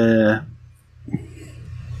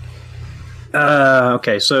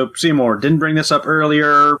 Okay, so Seymour didn't bring this up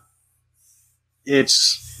earlier.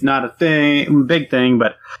 It's not a big thing,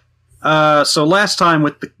 but so last time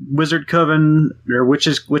with the Wizard Coven or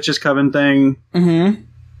Witches Coven thing,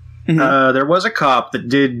 there was a cop that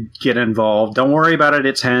did get involved. Don't worry about it;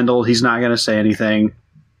 it's handled. He's not going to say anything.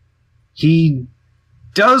 He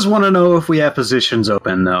does want to know if we have positions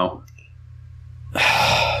open, though.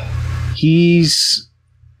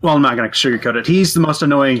 Well, I'm not going to sugarcoat it. He's the most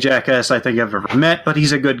annoying jackass I think I've ever met, but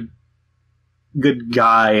he's a good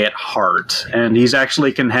guy at heart, and he's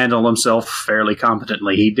actually can handle himself fairly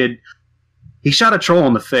competently. He shot a troll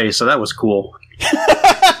in the face, so that was cool.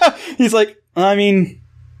 He's like, I mean,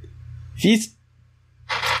 if he's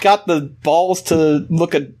got the balls to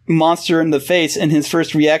look a monster in the face, and his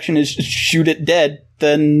first reaction is shoot it dead,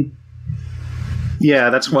 then Yeah,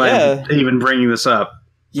 that's why I'm even bringing this up.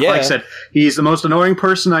 yeah. Like I said, he's the most annoying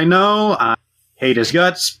person I know. I hate his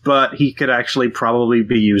guts, but he could actually probably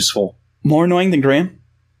be useful. More annoying than Graham?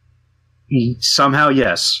 Somehow,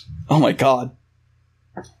 yes. Oh my god.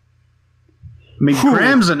 I mean,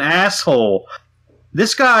 Graham's an asshole.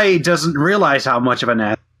 This guy doesn't realize how much of an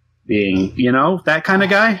ass being, that kind of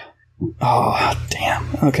guy. Oh, damn.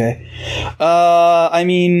 Okay. I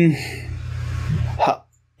mean,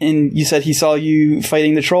 and you said he saw you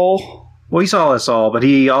fighting the troll? Well, he saw us all, but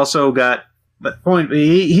he also got. But point,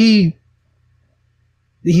 he's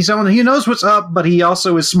someone he knows what's up, but he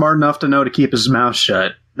also is smart enough to know to keep his mouth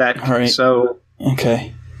shut. All right. So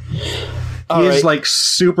Okay. he is like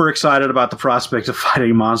super excited about the prospect of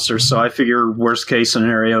fighting monsters. So I figure worst case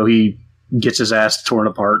scenario, he gets his ass torn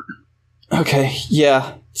apart, Okay.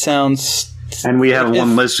 Yeah. Sounds. and we have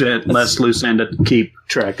one If- less loose end to keep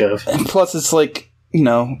track of. And plus, it's like,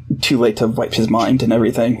 too late to wipe his mind and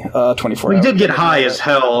everything. 24 We hours. did get high as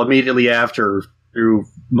hell immediately after through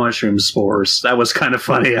mushroom spores. That was kind of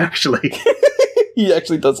funny, actually. He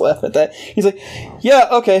actually does laugh at that. He's like, yeah,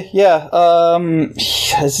 okay, yeah.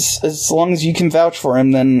 As long as you can vouch for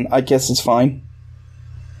him, then I guess it's fine.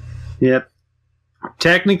 Yep.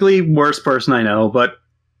 Technically, worst person I know, but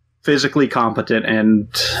physically competent, and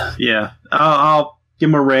yeah, I'll give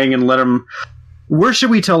him a ring and let him. Where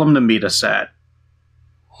should we tell him to meet us at?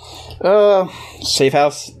 Safe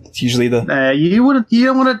house. It's usually the. You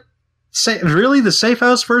don't want to say really the safe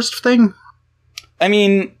house first thing. I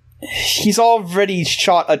mean, he's already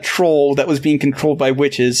shot a troll that was being controlled by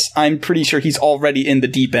witches. I'm pretty sure he's already in the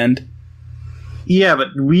deep end. Yeah, but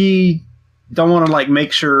we don't want to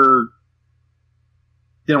make sure.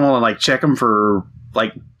 You don't want to check him for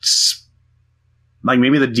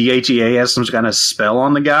maybe the DHEA has some kind of spell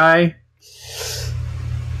on the guy.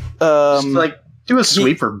 Just, do a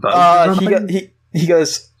sweep for bugs. He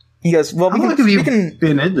goes. Well, How long have you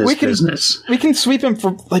been in this business? We can sweep him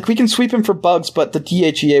for bugs, but the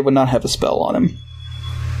DHEA would not have a spell on him.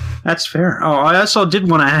 That's fair. Oh, I also did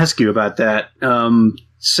want to ask you about that.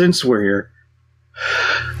 Since we're here,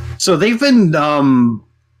 so they've been.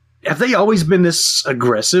 Have they always been this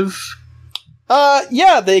aggressive?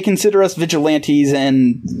 Yeah, they consider us vigilantes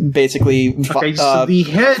and basically. Okay, so the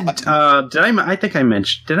head.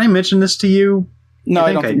 Did I mention this to you? No,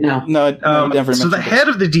 I don't think. No, never. So the head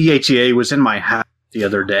of the DHEA was in my house the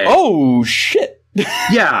other day. Oh shit!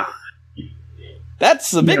 Yeah,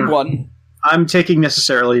 that's a big one. I'm taking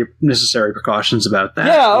necessary precautions about that.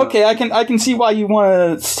 Yeah, okay, I can see why you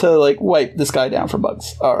want to wipe this guy down for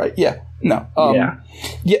bugs. All right, yeah, no, yeah.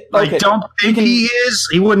 Okay. I don't think he is.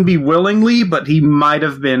 He wouldn't be willingly, but he might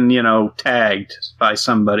have been, tagged by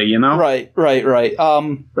somebody. Right.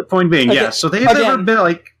 The point being, yeah. So they've never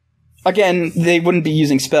been Again, they wouldn't be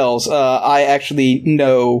using spells. I actually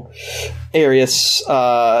know Arius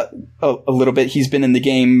a little bit. He's been in the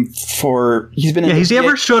game has he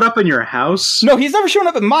ever showed up in your house? No, he's never shown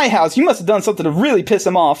up at my house. You must have done something to really piss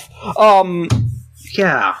him off.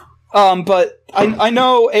 Yeah. But I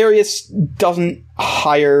know Arius doesn't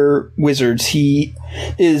hire wizards. He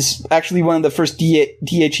is actually one of the first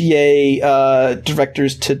DHEA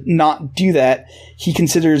directors to not do that. He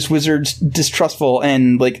considers wizards distrustful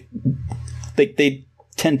and they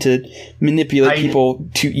tend to manipulate people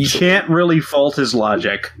too easily. Can't really fault his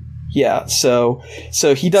logic. Yeah, so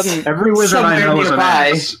he doesn't. Every wizard I know is an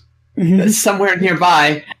ass. Somewhere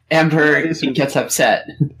nearby, Amber gets upset.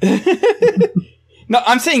 No,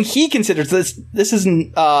 I'm saying he considers this. This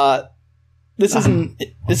isn't. This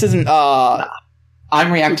isn't.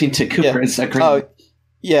 I'm reacting to Cooper's agreement. Oh,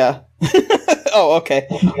 yeah. Oh, okay.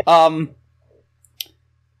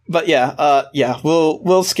 But yeah,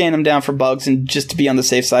 we'll scan him down for bugs, and just to be on the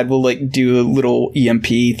safe side, we'll do a little EMP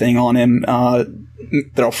thing on him.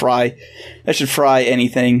 That'll fry. That should fry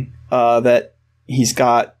anything that he's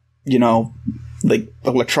got,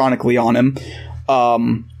 electronically on him.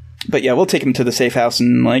 But yeah, we'll take him to the safe house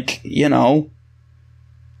and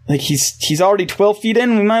he's already 12 feet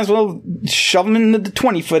in. We might as well shove him into the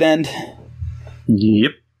 20-foot end.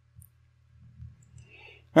 Yep.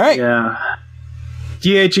 All right. Yeah.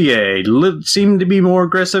 DHEA seem to be more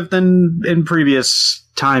aggressive than in previous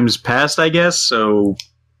times past, I guess. So,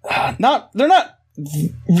 they're not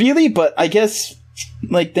really, but I guess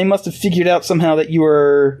they must have figured out somehow that you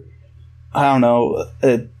were, I don't know,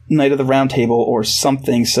 a Knight of the Round Table or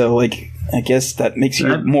something. So, I guess that makes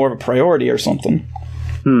you more of a priority or something.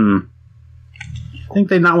 I think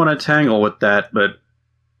they not want to tangle with that, but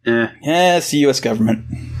yeah, it's the U.S. government.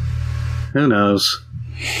 Who knows?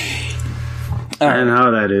 I don't know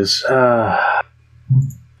how that is.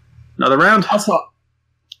 Another round? Also,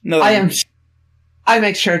 I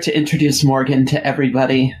make sure to introduce Morgan to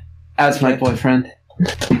everybody as my boyfriend.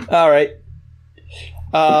 All right.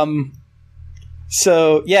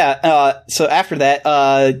 So yeah. So after that,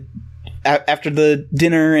 after the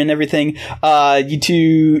dinner and everything, you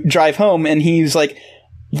two drive home, and he's like,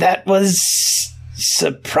 "That was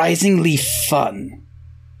surprisingly fun."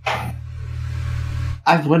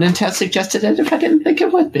 I wouldn't have suggested it if I didn't think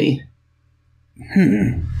it would be.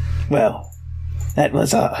 Well, that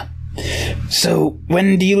was So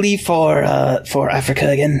when do you leave for Africa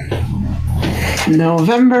again?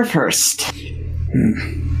 November 1st.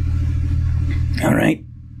 All right.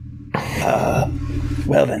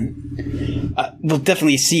 Well then, we'll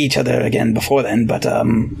definitely see each other again before then. But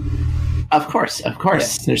of course. Yeah.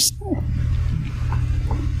 There's.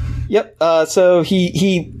 Yep. So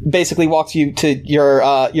he basically walks you to your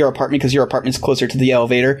apartment, because your apartment's closer to the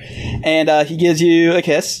elevator, and he gives you a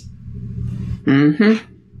kiss. Mm-hmm.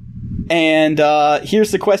 And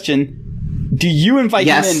here's the question: do you invite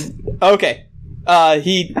him in? Okay.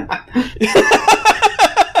 He.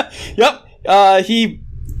 Yep. He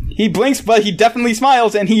blinks, but he definitely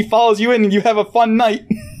smiles, and he follows you in, and you have a fun night.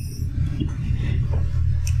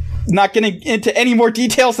 Not getting into any more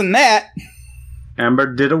details than that.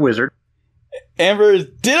 Amber did a wizard. Amber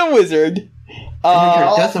did a wizard.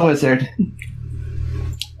 Andrew does a wizard.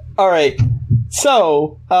 All right.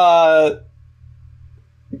 So,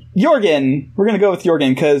 Jorgen. We're gonna go with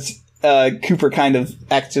Jorgen because Cooper kind of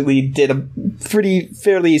actually did a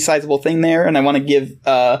fairly sizable thing there, and I want to give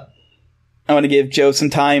Joe some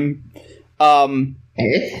time.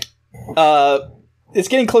 It's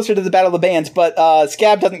getting closer to the Battle of the Bands, but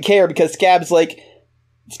Scab doesn't care because Scab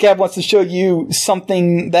wants to show you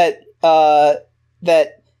something that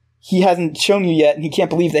he hasn't shown you yet, and he can't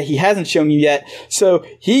believe that he hasn't shown you yet. So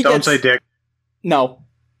Don't say dick. No.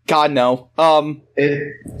 God, no.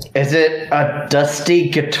 Is it a dusty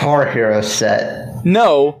Guitar Hero set?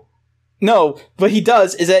 No. What he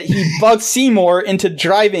does is that he bugs Seymour into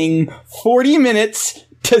driving 40 minutes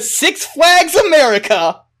to Six Flags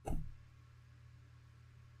America.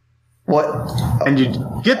 What? And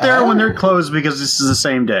you get there when they're closed because this is the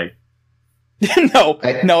same day. No,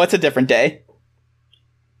 it's a different day.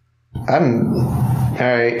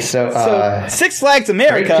 Alright, so Six Flags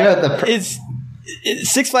America is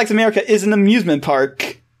Six Flags America is an amusement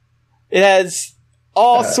park. It has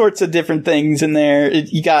all sorts of different things in there.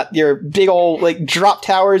 You got your big old drop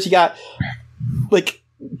towers. You got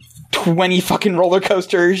 20 fucking roller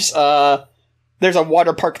coasters. There's a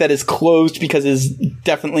water park that is closed because it's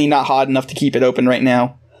definitely not hot enough to keep it open right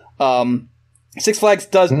now. Six Flags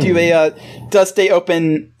does stay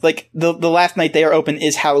open. The last night they are open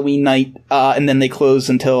is Halloween night, and then they close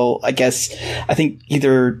until I think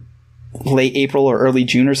either late April or early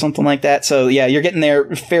June or something like that. So yeah, you're getting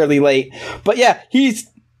there fairly late. But yeah, he's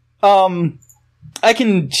hold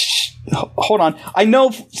on. I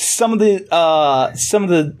know some of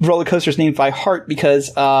the roller coasters named by heart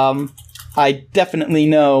because I definitely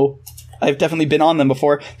know. I've definitely been on them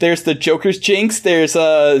before. There's the Joker's Jinx. There's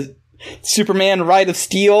Superman Ride of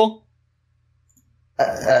Steel.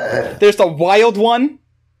 There's the Wild One.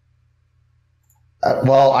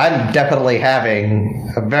 Well, I'm definitely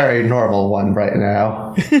having a very normal one right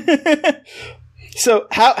now. So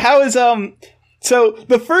how is so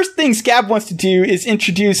the first thing Scab wants to do is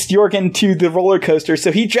introduce Jorgen to the roller coaster.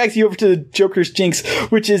 So he drags you over to the Joker's Jinx,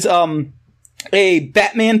 which is a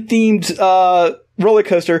Batman themed roller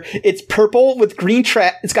coaster. It's purple with green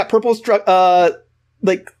track. It's got purple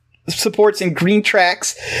supports and green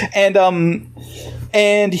tracks, and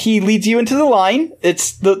he leads you into the line.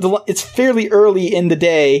 It's it's fairly early in the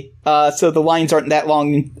day, so the lines aren't that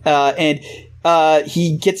long, and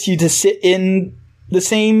he gets you to sit in the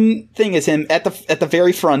same thing as him at the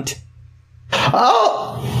very front.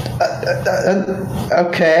 Oh,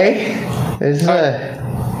 okay. There's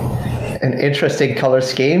an interesting color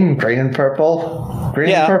scheme: green and purple.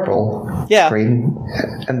 Green and purple. Yeah. Green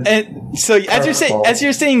and so as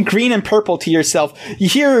you're saying green and purple to yourself, you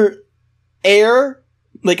hear air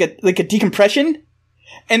like a decompression.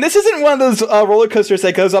 And this isn't one of those roller coasters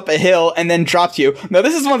that goes up a hill and then drops you. No,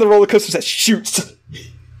 this is one of the roller coasters that shoots.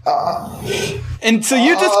 And so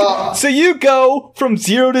you go from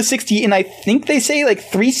 0 to 60 in I think they say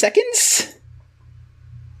 3 seconds.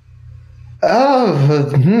 Yeah.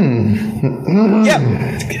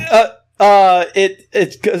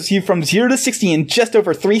 It goes you from 0 to 60 in just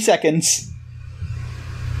over 3 seconds.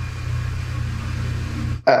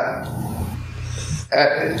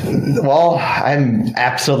 Well, I'm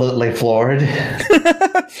absolutely floored.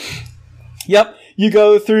 Yep. You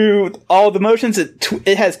go through all the motions.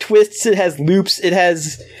 It has twists. It has loops.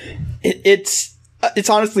 It's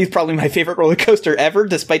honestly probably my favorite roller coaster ever,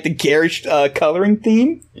 despite the garish coloring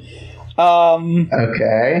theme.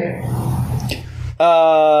 Okay.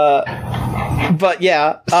 But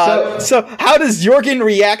yeah. So how does Jorgen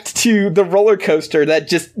react to the roller coaster that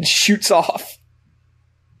just shoots off?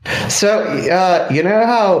 So, you know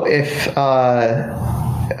how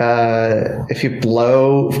if you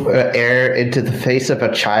blow air into the face of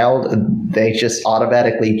a child, they just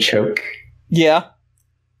automatically choke? Yeah.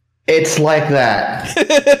 It's like that.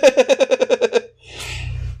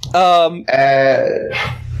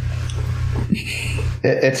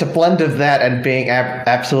 It's a blend of that and being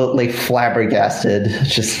absolutely flabbergasted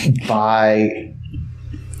just by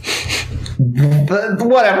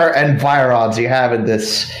whatever environs you have in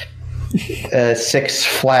this Six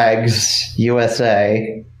Flags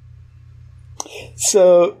USA.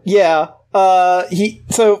 So yeah,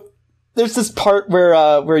 there's this part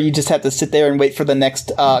where you just have to sit there and wait for the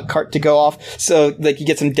next cart to go off. So you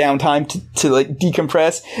get some downtime to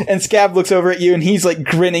decompress. And Scab looks over at you and he's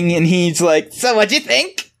grinning and he's like, "So what'd you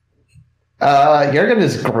think?" Jorgen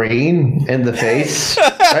is green in the face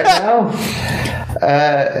right now.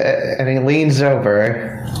 And he leans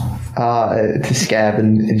over. to Scab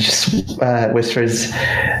and just whispers,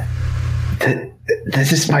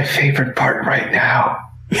 "This is my favorite part right now."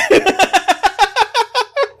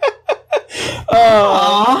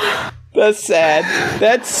 Oh, that's sad.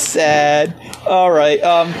 That's sad. All right.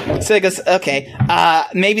 So it goes, okay.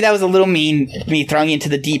 Maybe that was a little mean, me throwing you into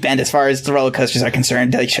the deep end as far as the roller coasters are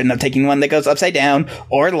concerned. I shouldn't have taken one that goes upside down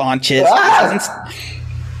or launches.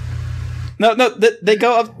 No, they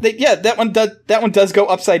go up. Yeah, that one does go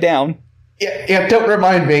upside down. Yeah, don't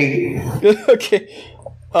remind me. Okay.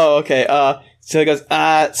 Oh, okay. So it goes,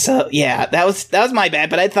 so yeah, that was my bad,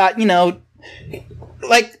 but I thought,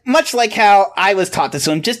 much like how I was taught to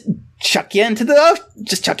swim, just chuck you into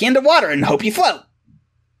water and hope you float.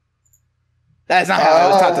 That's not how I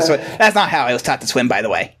was taught to swim. That's not how I was taught to swim, by the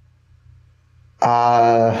way.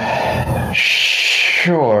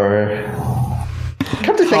 Sure.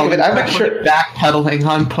 Come to think of it, I'm not sure. Backpedaling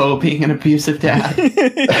on Poe being an abusive dad.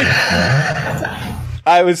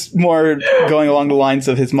 I was more going along the lines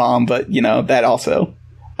of his mom, but, that also.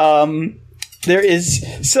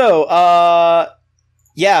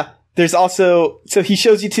 There's also, so he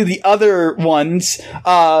shows you to the other ones.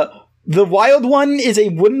 The wild one is a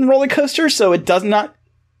wooden roller coaster, so it does not,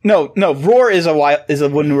 Roar is a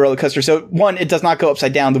wooden roller coaster. So one, it does not go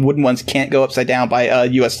upside down. The wooden ones can't go upside down by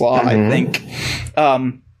U.S. law, I think.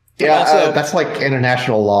 That's like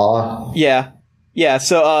international law. Yeah.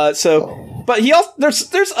 But he also,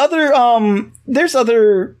 there's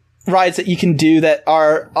other rides that you can do that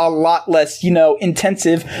are a lot less,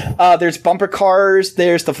 intensive. There's bumper cars.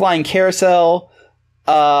 There's the flying carousel.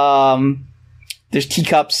 There's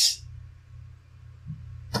teacups.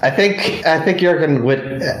 I think Jurgen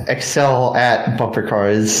would excel at bumper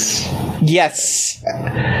cars. Yes.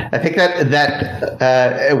 I think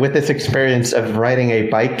that with this experience of riding a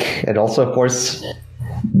bike and also, of course,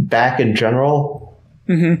 back in general.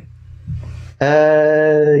 Mm-hmm.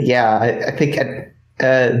 I think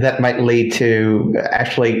that might lead to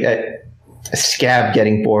actually a Scab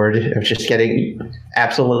getting bored of just getting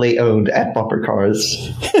absolutely owned at bumper cars.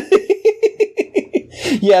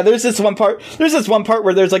 Yeah, there's this one part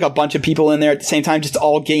where there's like a bunch of people in there at the same time, just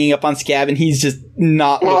all ganging up on Scab, and he's just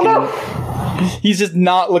not looking. He's just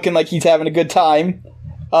not looking like he's having a good time.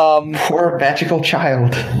 Poor magical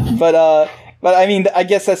child. But I mean, I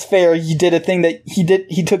guess that's fair. You did a thing that he did.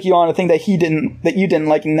 He took you on a thing that you didn't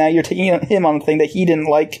like, and now you're taking him on a thing that he didn't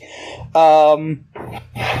like.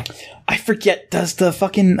 I forget.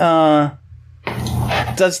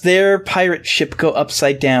 Does their pirate ship go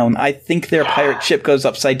upside down? I think their pirate ship goes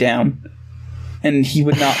upside down, and he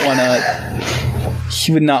would not want to.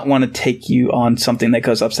 He would not want to take you on something that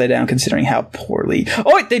goes upside down, considering how poorly.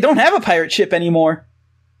 Oh, wait, they don't have a pirate ship anymore.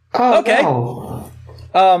 Oh, okay. No.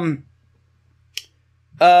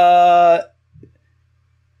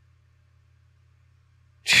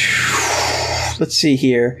 Let's see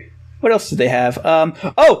here. What else do they have?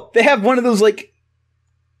 They have one of those like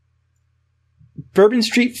Bourbon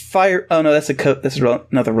Street Fire. Oh no, that's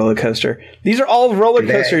another roller coaster. These are all roller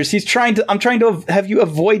coasters. I'm trying to have you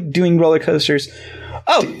avoid doing roller coasters.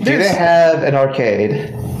 Oh, do they have an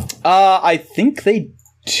arcade? I think they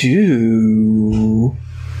do.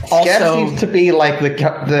 Scab seems to be like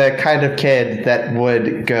the kind of kid that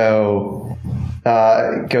would go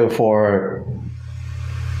for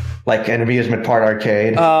like an amusement park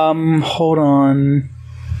arcade. Hold on.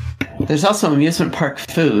 There's also amusement park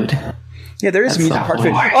food. Yeah, there is amusement park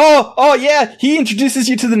food. Oh yeah, he introduces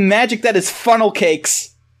you to the magic that is funnel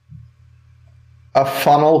cakes. A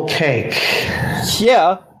funnel cake.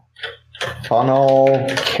 Yeah. Funnel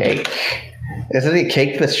cake. Isn't it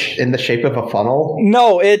cake in the shape of a funnel?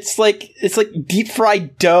 No, it's like deep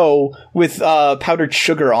fried dough with powdered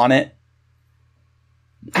sugar on it.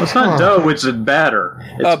 Well, it's not dough; it's a batter.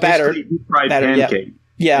 It's batter. Deep fried pancake.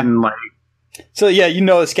 Yeah. And so yeah,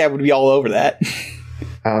 the Scab would be all over that.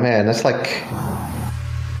 Oh man, that's like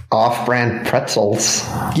off-brand pretzels.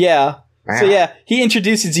 Yeah. Wow. So yeah, he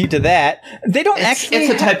introduces you to that. They don't actually.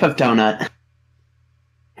 It's a type of donut.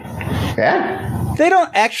 Yeah. They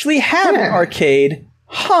don't actually have an arcade.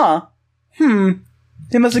 Huh.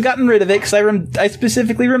 They must have gotten rid of it, because I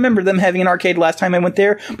specifically remember them having an arcade last time I went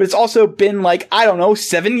there, but it's also been,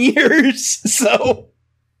 7 years, so...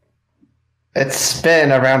 It's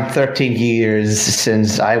been around 13 years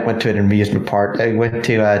since I went to an amusement park. I went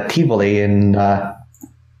to Tivoli in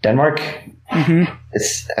Denmark. Mm-hmm.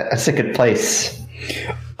 It's a good place.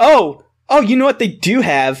 Oh, you know what they do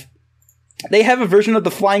have? They have a version of the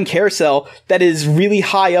flying carousel that is really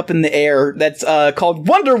high up in the air that's called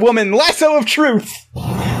Wonder Woman Lasso of Truth.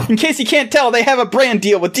 In case you can't tell, they have a brand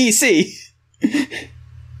deal with DC.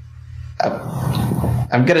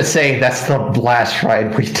 I'm gonna say that's the last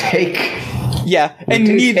ride we take. Yeah, We and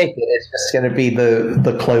do need, take it. It's just gonna be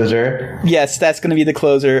the closer. yes, that's going to be the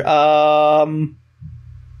closer.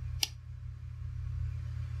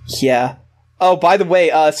 Yeah. Oh, by the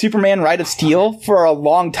way, Superman Ride of Steel for a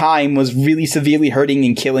long time was really severely hurting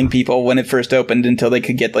and killing people when it first opened until they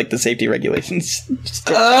could get like the safety regulations.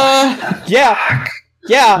 Yeah.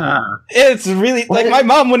 It's really like my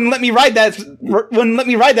mom wouldn't let me ride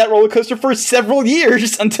that roller coaster for several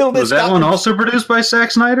years until this Was that one also produced by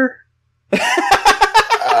Zack Snyder?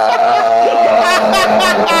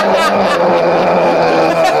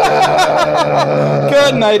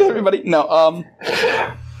 Good night, everybody. No,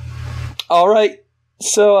 all right.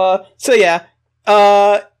 So yeah.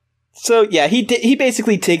 He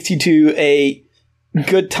basically takes you to a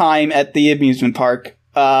good time at the amusement park.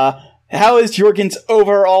 How is Jorgen's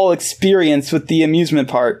overall experience with the amusement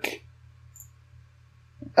park?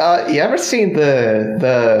 You ever seen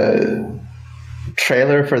the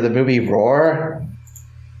trailer for the movie Roar?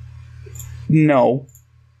 No.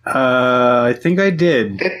 I think I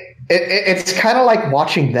did. It's kind of like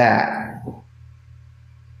watching that.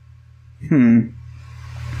 In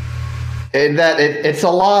that it's a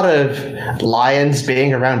lot of lions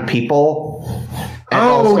being around people. And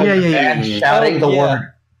also the band shouting the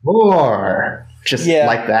word roar. Just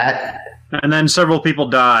like that. And then several people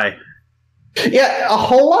die. Yeah, a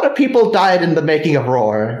whole lot of people died in the making of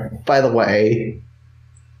Roar, by the way.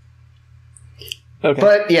 Okay.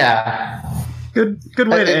 But yeah. Good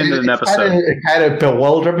way to end an episode. Kind of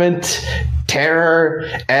bewilderment, terror,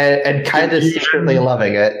 and kind of secretly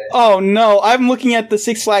loving it. Oh no, I'm looking at the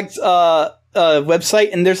Six Flags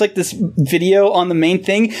website, and there's like this video on the main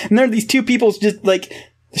thing, and there are these two people just like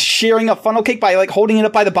sharing a funnel cake by like holding it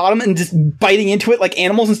up by the bottom and just biting into it like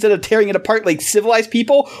animals instead of tearing it apart like civilized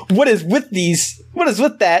people. What is with these? What is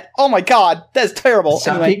with that? Oh my god, that's terrible.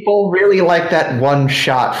 Some people really like that one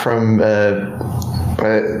shot from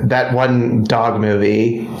that one dog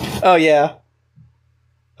movie. Oh yeah.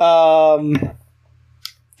 So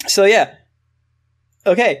yeah.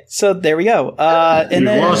 Okay, so there we go. And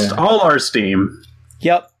We've lost all our steam.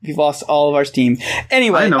 Yep, we've lost all of our steam.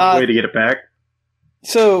 Anyway, I know a way to get it back.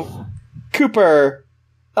 So, Cooper,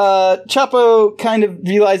 Chapo kind of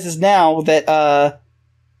realizes now that,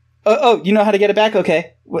 you know how to get it back?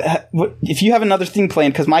 Okay. If you have another thing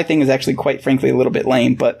planned, because my thing is actually quite frankly a little bit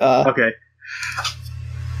lame, but, Okay.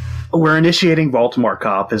 We're initiating Baltimore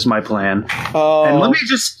Cop is my plan. Oh. And let me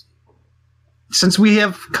just, since we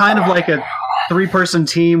have kind of like a 3-person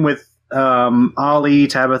team with, Ollie,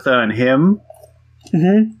 Tabitha, and him,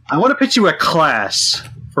 I want to pitch you a class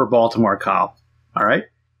for Baltimore Cop. All right.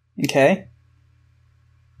 Okay.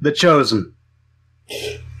 The Chosen.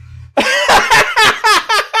 I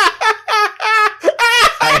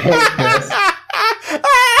hate this.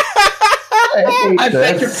 I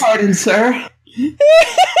beg your pardon, sir. I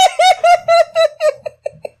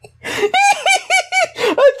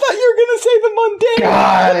thought you were going to say the mundane.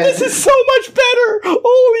 God. But this is so much better.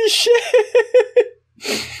 Holy shit.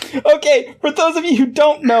 Okay, for those of you who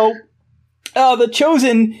don't know, The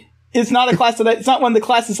Chosen is not a class it's not one of the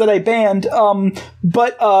classes that I banned,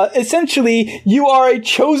 but essentially you are a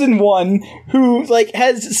chosen one who like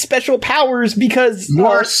has special powers because You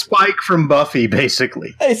are Spike from Buffy,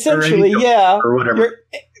 basically. essentially, yeah. Or whatever.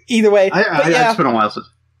 Either way. It's been a while since.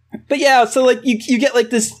 But yeah, so like you get like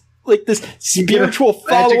this spiritual Magic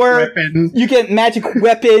follower. weapon. You get magic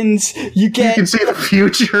weapons. You You can see the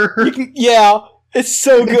future. It's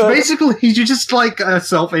so good. It's basically, you just like a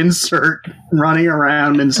self-insert running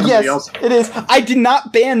around in somebody else. It is. I did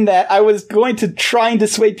not ban that. I was going to try and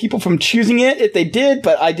dissuade people from choosing it if they did,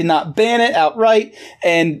 but I did not ban it outright.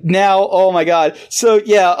 And now, oh my god. So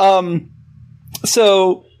yeah,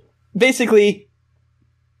 so basically,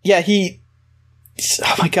 yeah,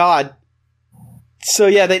 oh my god. So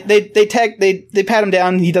yeah, they pat him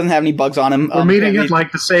down. He doesn't have any bugs on him. We're meeting at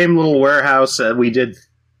like the same little warehouse that we did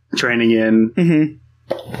training in.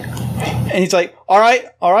 Mm-hmm. And he's like, all right,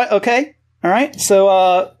 okay. All right.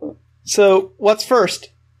 So what's first?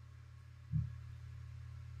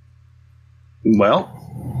 Well,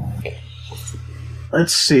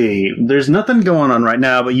 let's see. There's nothing going on right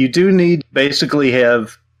now, but you do need to basically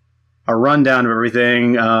have a rundown of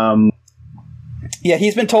everything. Yeah,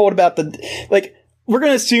 he's been told about we're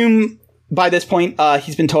going to assume by this point,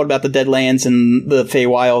 he's been told about the Deadlands and the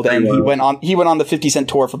Feywild, and he went on the 50 Cent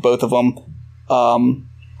tour for both of them.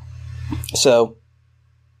 So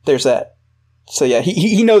there's that. So yeah,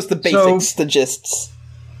 he knows the basics, the gists.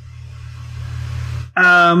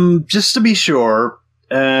 Just to be sure,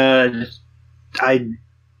 I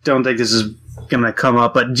don't think this is gonna come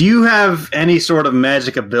up, but do you have any sort of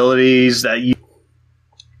magic abilities that you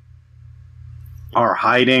are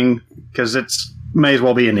hiding? Because it's may as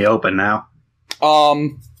well be in the open now.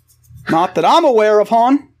 Not that I'm aware of,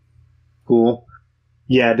 hon. Cool.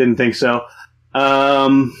 Yeah, I didn't think so.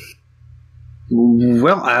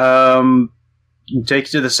 Take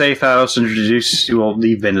you to the safe house, introduce you. Well,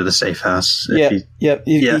 you've been to the safe house. If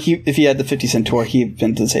he had the 50-cent tour, he'd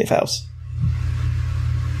been to the safe house.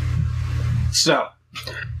 So,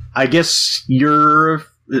 I guess you're.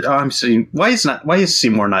 I'm seeing. Why is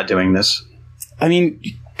Seymour not doing this? I mean,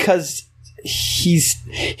 because he's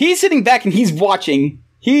sitting back and he's watching.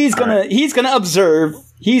 He's gonna observe.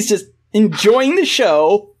 He's just enjoying the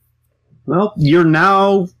show. Well, you're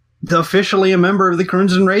now officially a member of the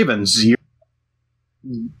Crimson Ravens. You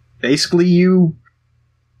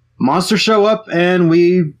monsters show up and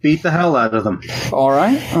we beat the hell out of them. All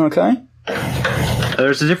right. Okay.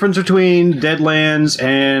 There's a difference between Deadlands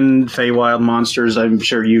and Feywild monsters. I'm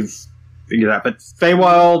sure you've figured out, but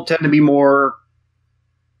Feywild tend to be more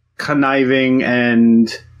conniving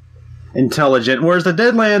and intelligent, whereas the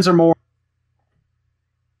Deadlands are more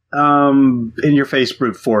in-your-face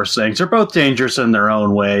brute force things. They're both dangerous in their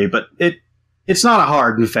own way, but it's not a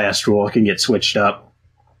hard and fast rule. It can get switched up.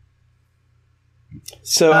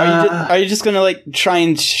 So are you just gonna like try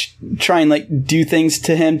and like do things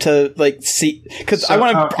to him to like see? Because I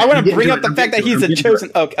want to bring up the fact that he's a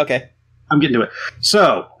chosen. Okay. I'm getting to it.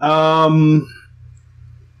 So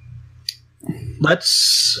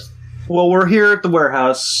we're here at the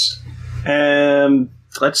warehouse, and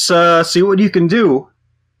let's see what you can do,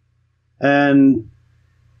 and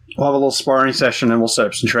we'll have a little sparring session, and we'll set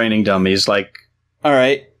up some training dummies. Like, all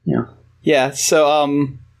right, yeah.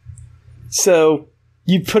 So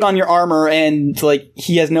you put on your armor, and like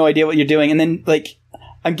he has no idea what you're doing, and then like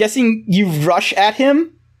I'm guessing you rush at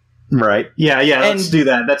him. Right. Yeah. Let's do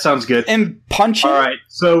that. That sounds good. And punch him. All right.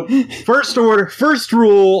 So first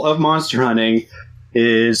rule of monster hunting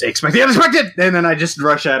is expect the unexpected, and then I just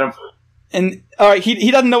rush at him. And all right, he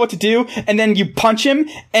doesn't know what to do, and then you punch him,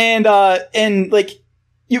 and like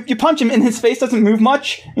you punch him, and his face doesn't move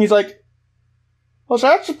much, and he's like, "Was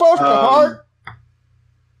that supposed to hurt?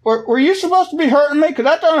 Were you supposed to be hurting me? Because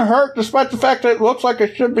that doesn't hurt, despite the fact that it looks like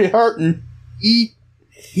it should be hurting."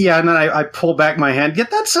 Yeah, and then I pull back my hand. Yeah,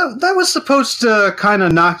 that was supposed to kind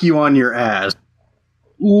of knock you on your ass.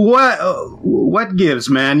 What gives,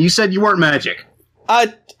 man? You said you weren't magic.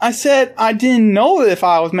 I said I didn't know if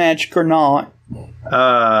I was magic or not.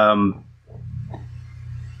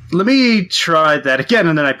 Let me try that again,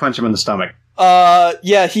 and then I punch him in the stomach.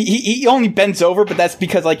 Yeah, he only bends over, but that's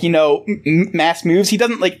because, like, mass moves. He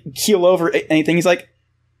doesn't, like, keel over anything. He's like,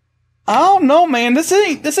 I don't know, man, this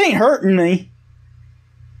ain't hurting me.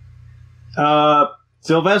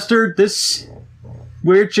 Sylvester, this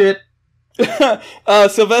weird shit.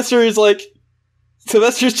 Sylvester's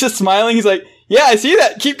just smiling. He's like, yeah, I see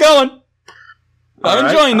that. Keep going. I'm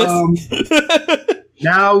enjoying this.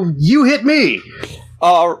 Now, you hit me.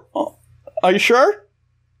 Are you sure?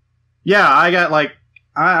 Yeah, I got, like,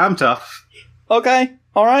 I'm tough. Okay,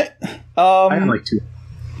 alright. I have, like, 2.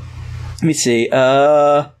 Let me see.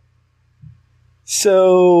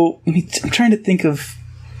 So, I'm trying to think of...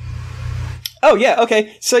 Oh, yeah,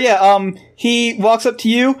 okay. So, yeah, he walks up to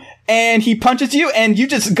you, and he punches you, and you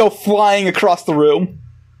just go flying across the room.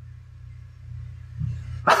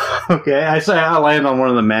 Okay, I say I land on one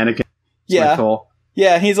of the mannequins. Yeah. Cool.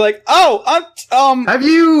 Yeah, he's like, Have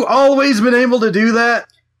you always been able to do that?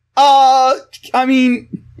 I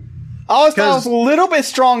mean, I always thought I was a little bit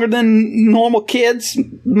stronger than normal kids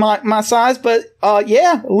my size, but,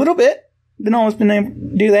 yeah, a little bit. Been always been able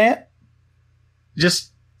to do that.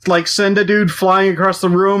 Just, like, send a dude flying across the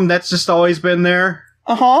room, that's just always been there?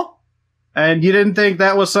 Uh-huh. And you didn't think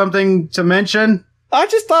that was something to mention? I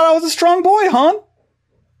just thought I was a strong boy, hon.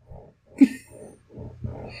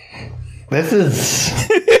 This is...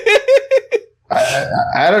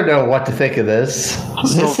 I don't know what to think of this.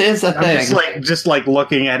 This is a thing. Just like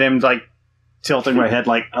looking at him, like tilting my head,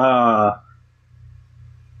 like,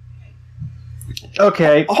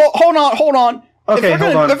 okay. Hold on. Okay,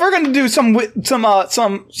 hold on. If we're gonna do some let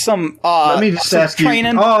me just ask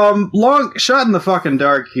training. You, long shot in the fucking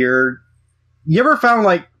dark here. You ever found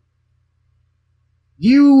like have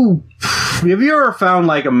you ever found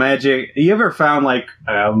like a magic? You ever found like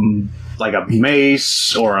a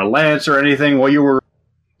mace or a lance or anything while you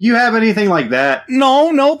have anything like that?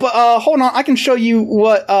 No, but hold on, I can show you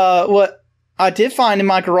what I did find in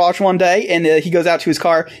my garage one day. And he goes out to his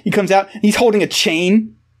car. He comes out. He's holding a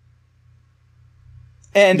chain.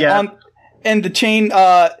 And yeah. and the chain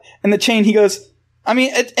he goes, I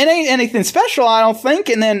mean, it ain't anything special, I don't think.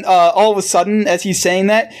 And then all of a sudden, as he's saying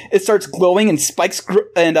that, it starts glowing and spikes grow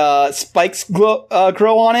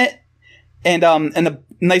on it, and a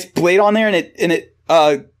nice blade on there, and it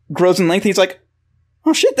grows in length. He's like,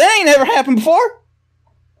 "Oh shit, that ain't ever happened before."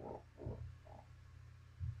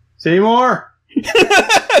 Seymour,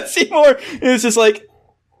 Seymour is just like,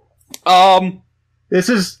 this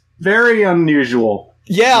is very unusual.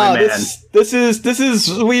 Yeah, this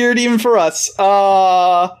is weird even for us.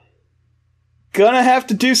 Gonna have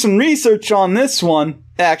to do some research on this one.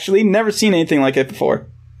 Actually, never seen anything like it before.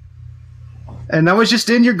 And that was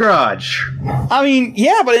just in your garage. I mean,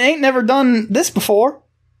 yeah, but it ain't never done this before.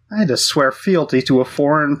 I had to swear fealty to a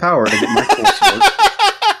foreign power to get my cool sword.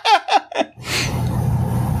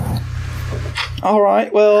 All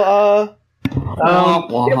right, well,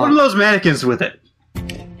 get one of those mannequins with it.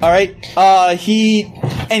 All right, he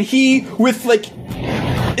with like,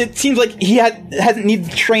 it seems like he hasn't needed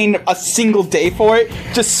to train a single day for it.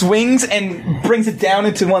 Just swings and brings it down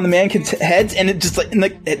into one of the mannequin's heads, and it just like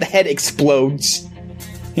the head explodes.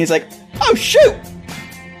 He's like, "Oh shoot!"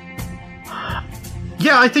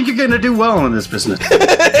 Yeah, I think you're gonna do well in this business.